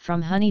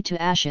 from honey to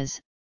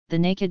ashes, the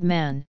naked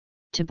man,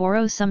 to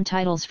borrow some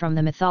titles from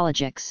the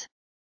mythologics.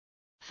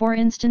 For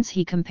instance,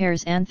 he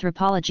compares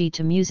anthropology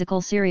to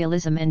musical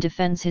serialism and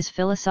defends his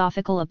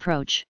philosophical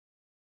approach.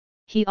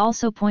 He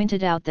also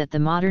pointed out that the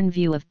modern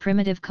view of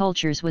primitive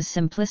cultures was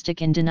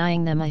simplistic in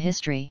denying them a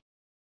history.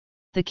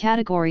 The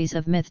categories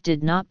of myth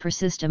did not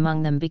persist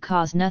among them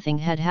because nothing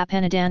had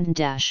happened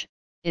and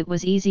it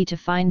was easy to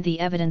find the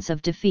evidence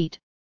of defeat,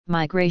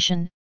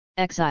 migration,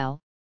 exile,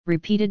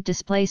 repeated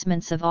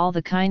displacements of all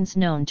the kinds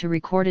known to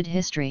recorded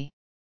history.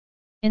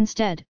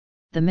 Instead,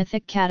 the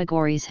mythic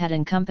categories had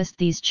encompassed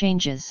these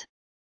changes.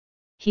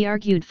 He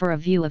argued for a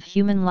view of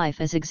human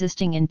life as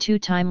existing in two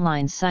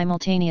timelines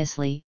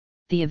simultaneously,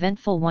 the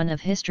eventful one of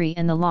history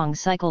and the long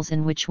cycles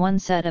in which one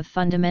set of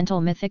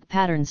fundamental mythic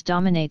patterns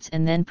dominates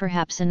and then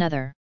perhaps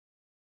another.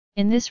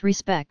 In this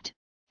respect,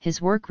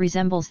 his work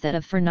resembles that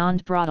of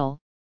Fernand Braudel,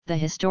 the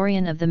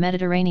historian of the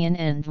Mediterranean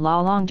and La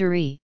Longue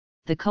Durée,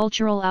 the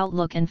cultural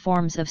outlook and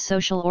forms of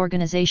social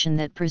organization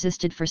that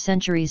persisted for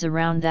centuries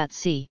around that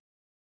sea.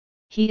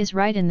 He is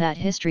right in that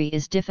history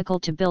is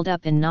difficult to build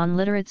up in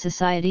non-literate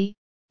society.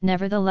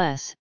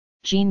 Nevertheless,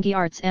 Jean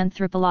Guillard's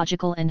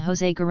anthropological and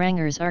José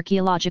Garanger's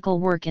archaeological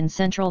work in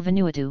central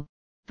Vanuatu,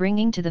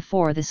 bringing to the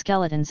fore the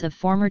skeletons of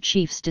former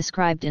chiefs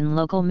described in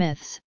local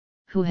myths,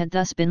 who had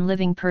thus been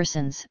living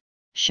persons,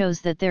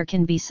 shows that there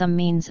can be some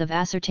means of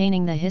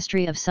ascertaining the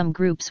history of some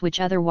groups which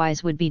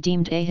otherwise would be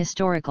deemed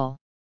ahistorical.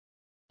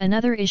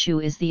 Another issue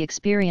is the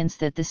experience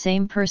that the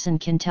same person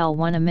can tell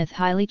one a myth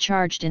highly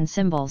charged in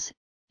symbols,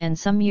 and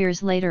some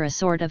years later a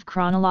sort of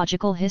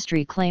chronological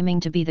history claiming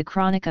to be the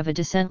chronic of a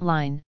descent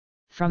line,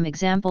 from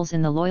examples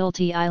in the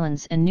Loyalty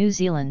Islands and New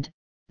Zealand,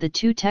 the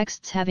two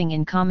texts having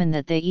in common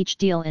that they each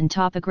deal in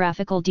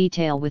topographical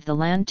detail with the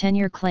land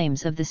tenure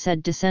claims of the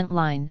said descent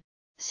line.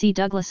 See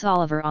Douglas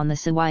Oliver on the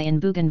Sawai in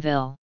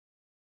Bougainville.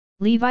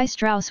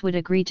 Lévi-Strauss would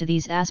agree to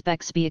these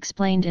aspects be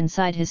explained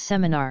inside his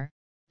seminar,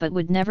 but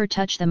would never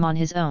touch them on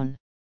his own.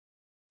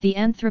 The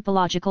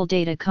anthropological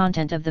data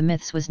content of the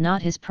myths was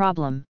not his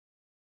problem.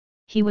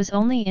 He was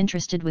only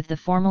interested with the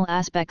formal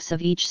aspects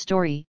of each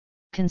story,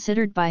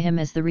 considered by him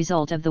as the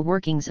result of the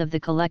workings of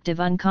the collective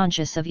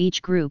unconscious of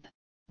each group,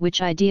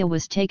 which idea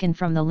was taken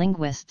from the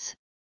linguists,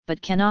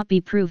 but cannot be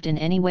proved in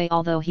any way,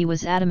 although he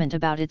was adamant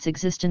about its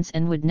existence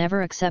and would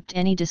never accept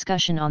any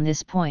discussion on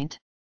this point.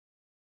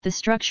 The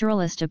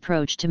structuralist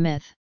approach to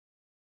myth.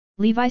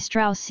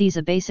 Lévi-Strauss sees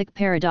a basic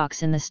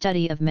paradox in the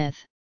study of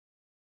myth.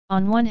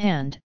 On one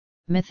hand,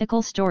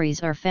 mythical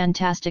stories are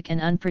fantastic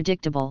and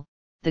unpredictable,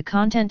 the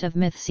content of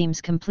myth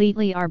seems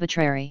completely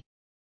arbitrary.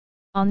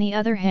 On the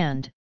other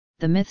hand,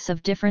 the myths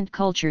of different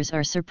cultures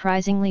are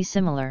surprisingly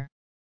similar.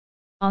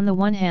 On the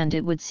one hand,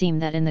 it would seem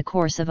that in the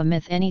course of a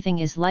myth anything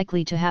is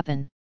likely to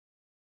happen.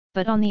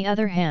 But on the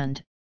other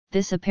hand,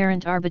 this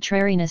apparent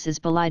arbitrariness is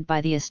belied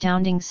by the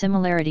astounding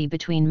similarity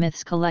between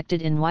myths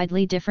collected in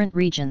widely different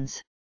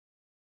regions.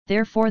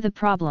 Therefore the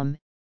problem,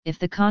 if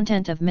the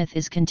content of myth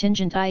is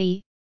contingent,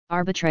 i.e.,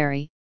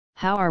 arbitrary,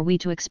 how are we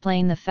to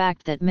explain the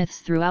fact that myths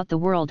throughout the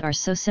world are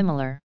so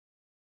similar?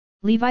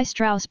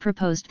 Lévi-Strauss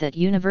proposed that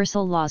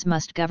universal laws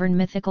must govern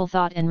mythical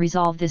thought and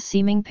resolve this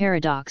seeming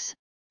paradox,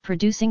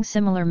 producing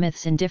similar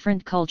myths in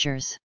different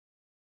cultures.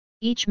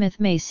 Each myth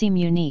may seem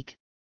unique,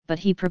 but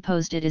he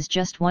proposed it is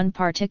just one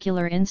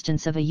particular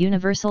instance of a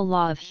universal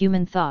law of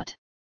human thought.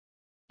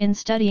 In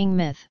studying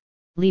myth,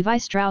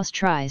 Lévi-Strauss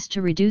tries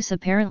to reduce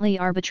apparently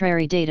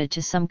arbitrary data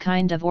to some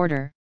kind of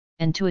order,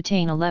 and to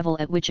attain a level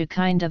at which a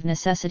kind of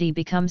necessity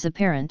becomes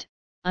apparent,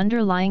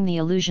 underlying the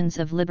illusions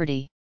of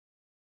liberty.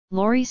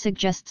 Laurie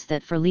suggests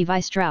that for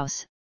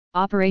Lévi-Strauss,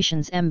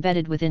 operations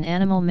embedded within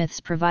animal myths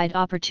provide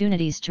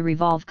opportunities to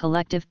revolve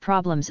collective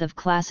problems of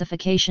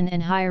classification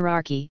and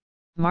hierarchy,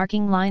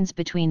 marking lines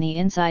between the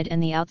inside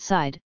and the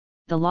outside,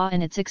 the law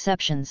and its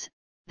exceptions,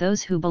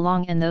 those who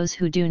belong and those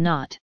who do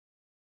not.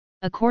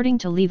 According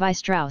to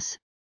Lévi-Strauss,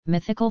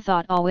 mythical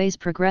thought always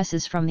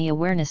progresses from the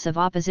awareness of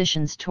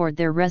oppositions toward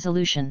their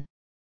resolution.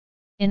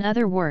 In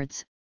other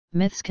words,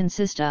 myths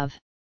consist of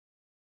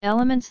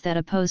elements that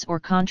oppose or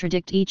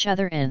contradict each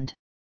other and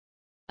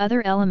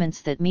other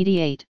elements that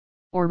mediate,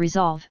 or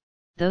resolve,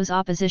 those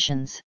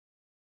oppositions.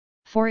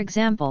 For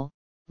example,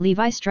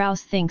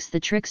 Lévi-Strauss thinks the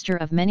trickster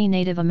of many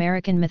Native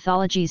American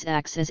mythologies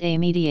acts as a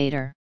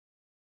mediator.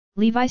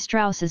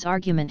 Lévi-Strauss's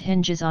argument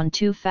hinges on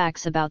two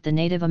facts about the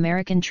Native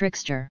American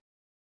trickster.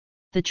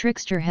 The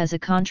trickster has a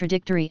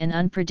contradictory and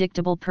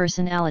unpredictable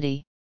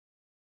personality.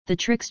 The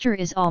trickster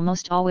is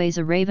almost always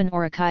a raven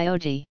or a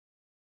coyote.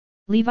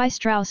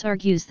 Lévi-Strauss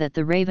argues that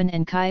the raven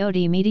and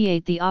coyote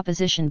mediate the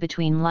opposition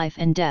between life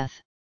and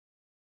death.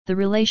 The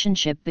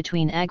relationship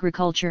between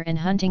agriculture and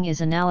hunting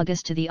is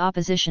analogous to the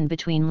opposition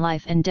between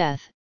life and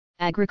death.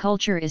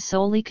 Agriculture is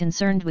solely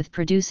concerned with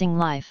producing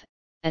life,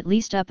 at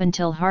least up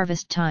until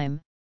harvest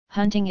time.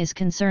 Hunting is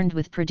concerned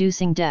with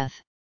producing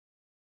death.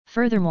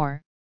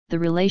 Furthermore, the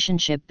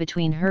relationship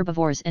between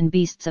herbivores and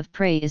beasts of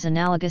prey is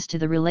analogous to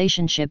the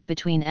relationship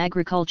between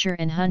agriculture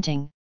and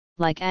hunting.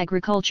 Like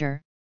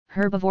agriculture,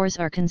 herbivores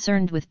are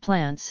concerned with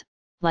plants;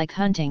 like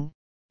hunting,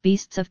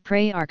 beasts of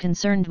prey are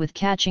concerned with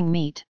catching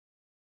meat.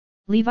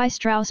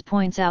 Lévi-Strauss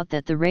points out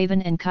that the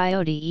raven and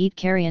coyote eat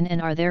carrion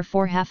and are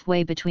therefore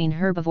halfway between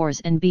herbivores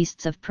and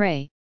beasts of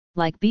prey.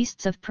 Like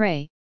beasts of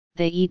prey,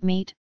 they eat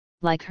meat;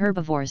 like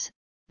herbivores,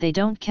 they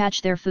don't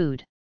catch their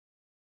food.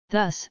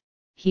 Thus,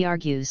 he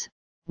argues,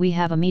 we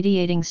have a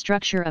mediating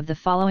structure of the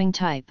following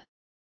type.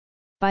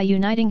 By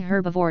uniting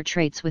herbivore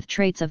traits with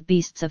traits of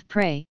beasts of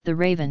prey, the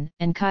raven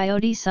and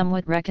coyote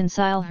somewhat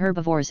reconcile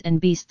herbivores and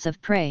beasts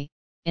of prey.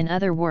 In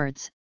other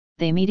words,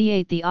 they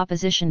mediate the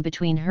opposition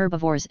between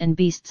herbivores and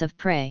beasts of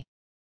prey.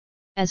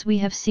 As we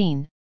have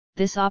seen,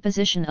 this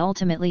opposition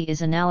ultimately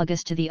is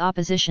analogous to the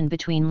opposition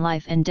between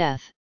life and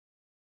death.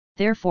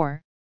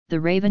 Therefore, the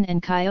raven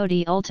and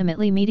coyote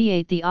ultimately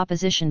mediate the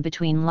opposition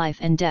between life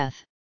and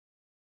death.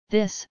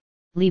 This,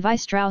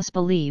 Lévi-Strauss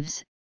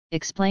believes,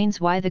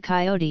 explains why the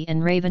coyote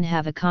and raven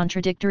have a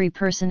contradictory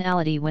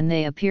personality when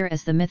they appear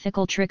as the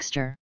mythical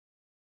trickster.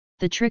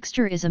 The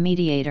trickster is a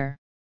mediator.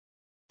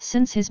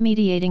 Since his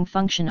mediating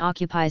function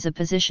occupies a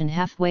position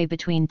halfway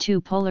between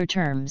two polar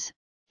terms,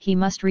 he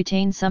must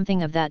retain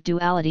something of that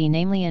duality,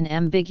 namely an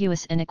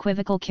ambiguous and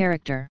equivocal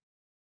character.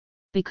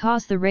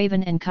 Because the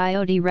raven and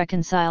coyote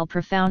reconcile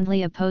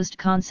profoundly opposed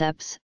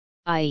concepts,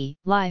 i.e.,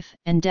 life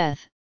and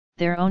death,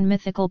 their own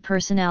mythical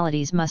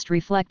personalities must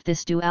reflect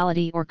this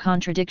duality or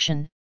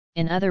contradiction.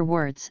 In other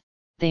words,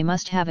 they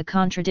must have a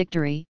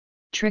contradictory,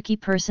 tricky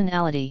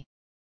personality.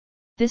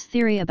 This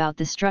theory about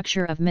the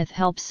structure of myth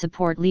helps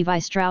support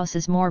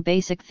Levi-Strauss's more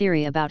basic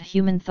theory about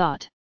human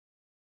thought.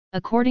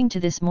 According to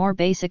this more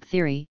basic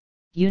theory,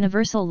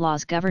 universal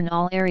laws govern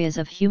all areas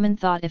of human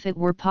thought if it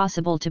were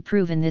possible to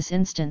prove in this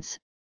instance,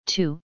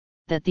 2.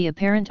 That the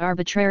apparent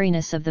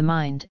arbitrariness of the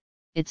mind,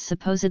 its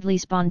supposedly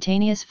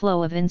spontaneous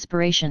flow of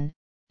inspiration,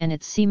 and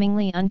its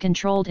seemingly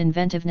uncontrolled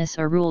inventiveness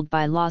are ruled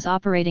by laws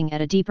operating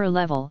at a deeper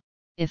level.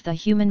 If the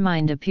human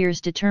mind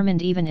appears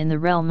determined even in the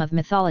realm of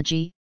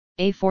mythology,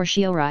 a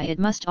fortiori it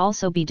must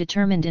also be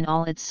determined in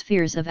all its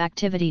spheres of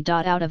activity.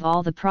 Out of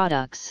all the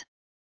products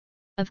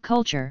of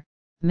culture,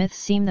 myths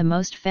seem the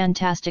most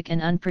fantastic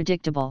and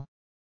unpredictable.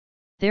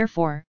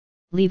 Therefore,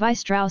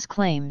 Levi-Strauss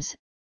claims,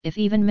 if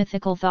even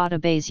mythical thought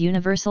obeys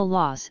universal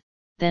laws,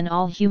 then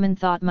all human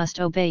thought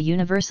must obey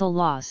universal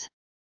laws.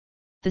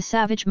 The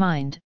savage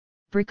mind,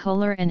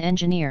 bricolaur and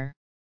engineer.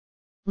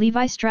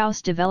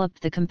 Levi-Strauss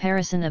developed the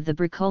comparison of the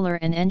bricolaur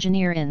and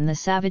engineer in The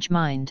Savage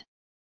Mind.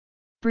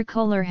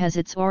 Bricolaur has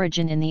its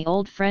origin in the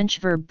Old French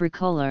verb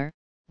bricoler,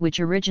 which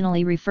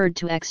originally referred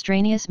to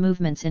extraneous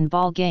movements in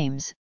ball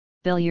games,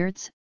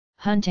 billiards,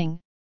 hunting,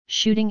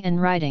 shooting and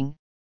riding,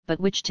 but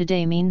which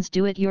today means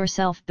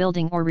do-it-yourself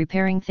building or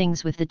repairing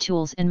things with the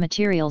tools and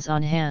materials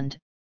on hand,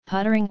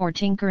 puttering or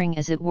tinkering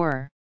as it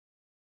were.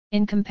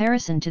 In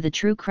comparison to the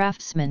true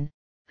craftsman,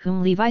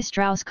 whom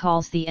Levi-Strauss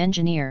calls the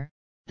engineer,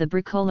 the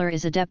bricolaur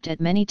is adept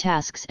at many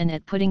tasks and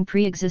at putting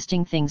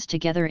pre-existing things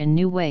together in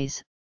new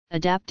ways,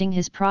 adapting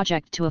his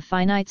project to a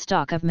finite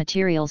stock of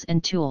materials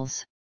and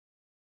tools.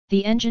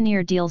 The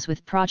engineer deals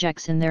with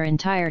projects in their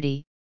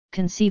entirety,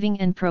 conceiving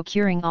and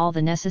procuring all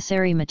the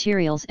necessary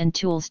materials and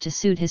tools to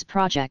suit his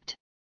project.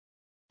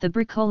 The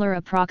bricolaur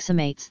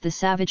approximates the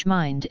savage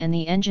mind and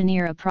the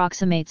engineer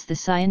approximates the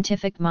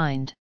scientific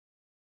mind.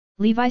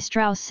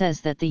 Levi-Strauss says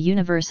that the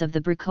universe of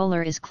the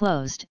bricolaur is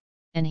closed,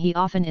 and he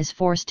often is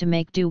forced to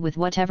make do with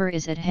whatever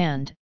is at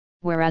hand,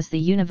 whereas the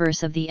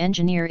universe of the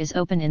engineer is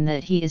open in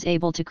that he is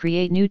able to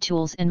create new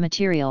tools and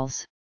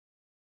materials.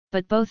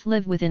 But both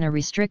live within a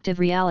restrictive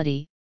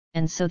reality,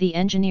 and so the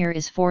engineer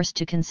is forced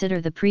to consider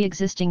the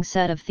pre-existing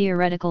set of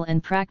theoretical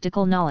and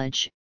practical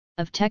knowledge,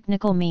 of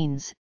technical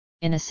means,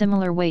 in a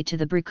similar way to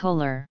the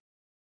bricolaur.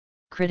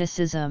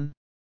 Criticism.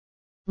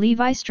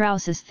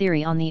 Levi-Strauss's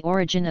theory on the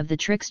origin of the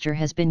trickster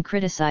has been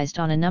criticized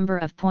on a number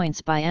of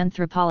points by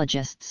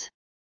anthropologists.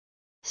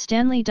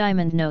 Stanley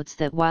Diamond notes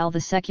that while the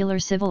secular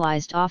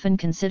civilized often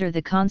consider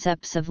the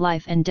concepts of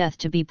life and death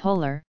to be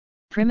polar,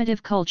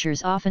 primitive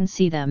cultures often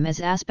see them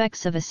as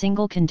aspects of a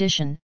single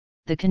condition,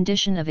 the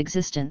condition of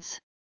existence.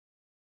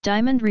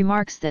 Diamond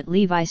remarks that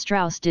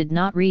Levi-Strauss did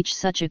not reach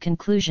such a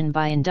conclusion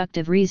by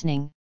inductive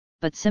reasoning,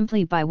 but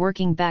simply by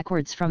working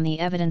backwards from the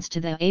evidence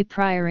to the a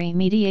priori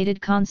mediated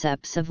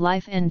concepts of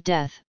life and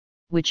death,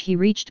 which he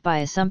reached by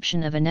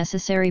assumption of a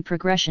necessary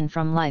progression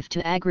from life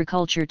to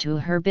agriculture to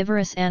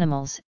herbivorous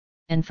animals,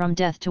 and from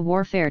death to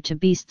warfare to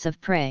beasts of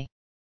prey.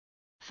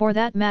 For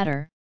that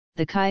matter,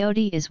 the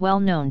coyote is well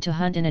known to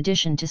hunt in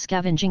addition to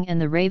scavenging, and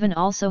the raven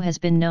also has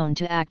been known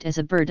to act as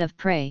a bird of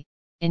prey,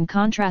 in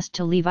contrast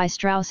to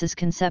Levi-Strauss's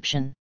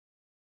conception.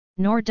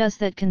 Nor does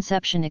that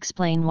conception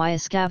explain why a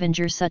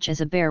scavenger such as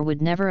a bear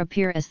would never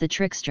appear as the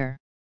trickster.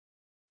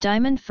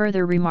 Diamond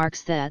further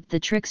remarks that the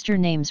trickster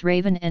names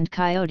raven and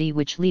coyote,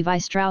 which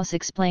Levi-Strauss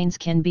explains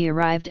can be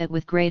arrived at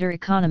with greater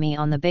economy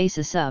on the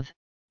basis of,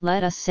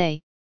 let us say,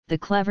 the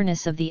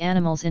cleverness of the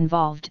animals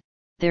involved,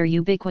 their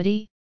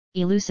ubiquity,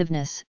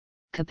 elusiveness,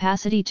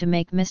 capacity to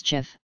make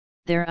mischief,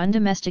 their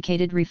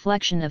undomesticated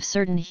reflection of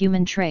certain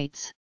human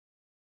traits.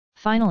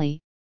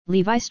 Finally,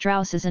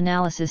 Levi-Strauss's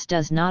analysis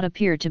does not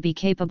appear to be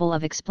capable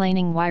of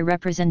explaining why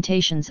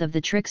representations of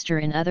the trickster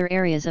in other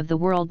areas of the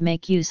world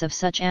make use of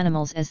such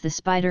animals as the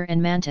spider and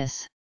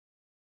mantis.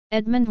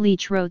 Edmund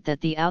Leach wrote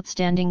that the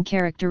outstanding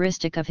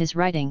characteristic of his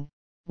writing,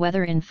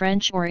 whether in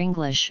French or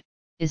English,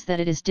 is that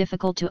it is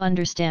difficult to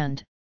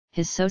understand.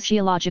 His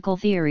sociological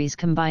theories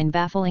combine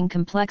baffling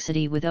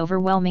complexity with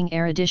overwhelming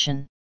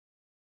erudition.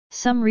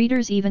 Some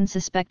readers even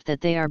suspect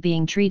that they are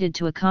being treated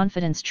to a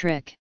confidence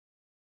trick.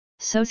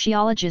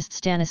 Sociologist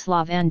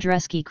Stanislav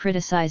Andreski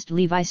criticized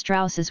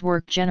Levi-Strauss's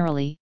work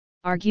generally,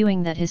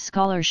 arguing that his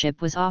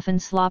scholarship was often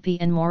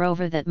sloppy and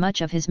moreover that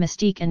much of his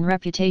mystique and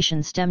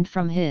reputation stemmed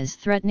from his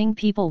threatening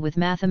people with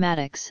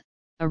mathematics,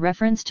 a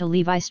reference to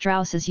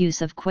Levi-Strauss's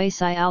use of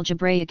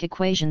quasi-algebraic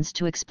equations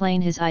to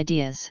explain his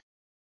ideas.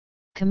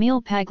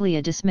 Camille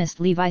Paglia dismissed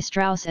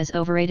Levi-Strauss as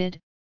overrated,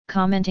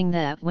 commenting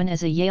that when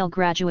as a Yale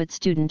graduate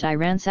student I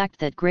ransacked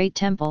that great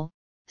temple,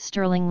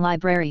 Sterling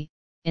Library,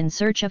 in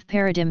search of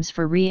paradigms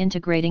for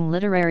reintegrating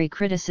literary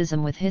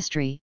criticism with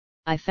history,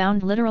 I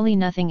found literally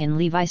nothing in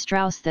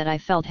Lévi-Strauss that I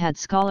felt had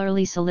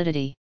scholarly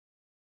solidity.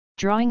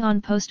 Drawing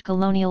on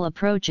post-colonial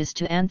approaches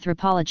to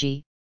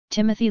anthropology,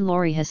 Timothy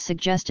Laurie has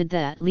suggested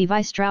that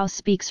Lévi-Strauss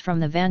speaks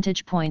from the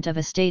vantage point of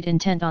a state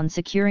intent on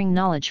securing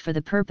knowledge for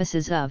the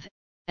purposes of,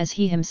 as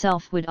he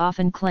himself would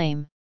often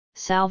claim,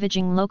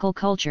 salvaging local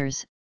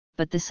cultures,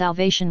 but the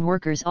salvation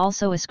workers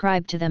also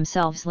ascribe to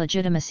themselves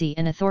legitimacy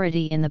and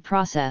authority in the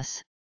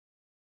process.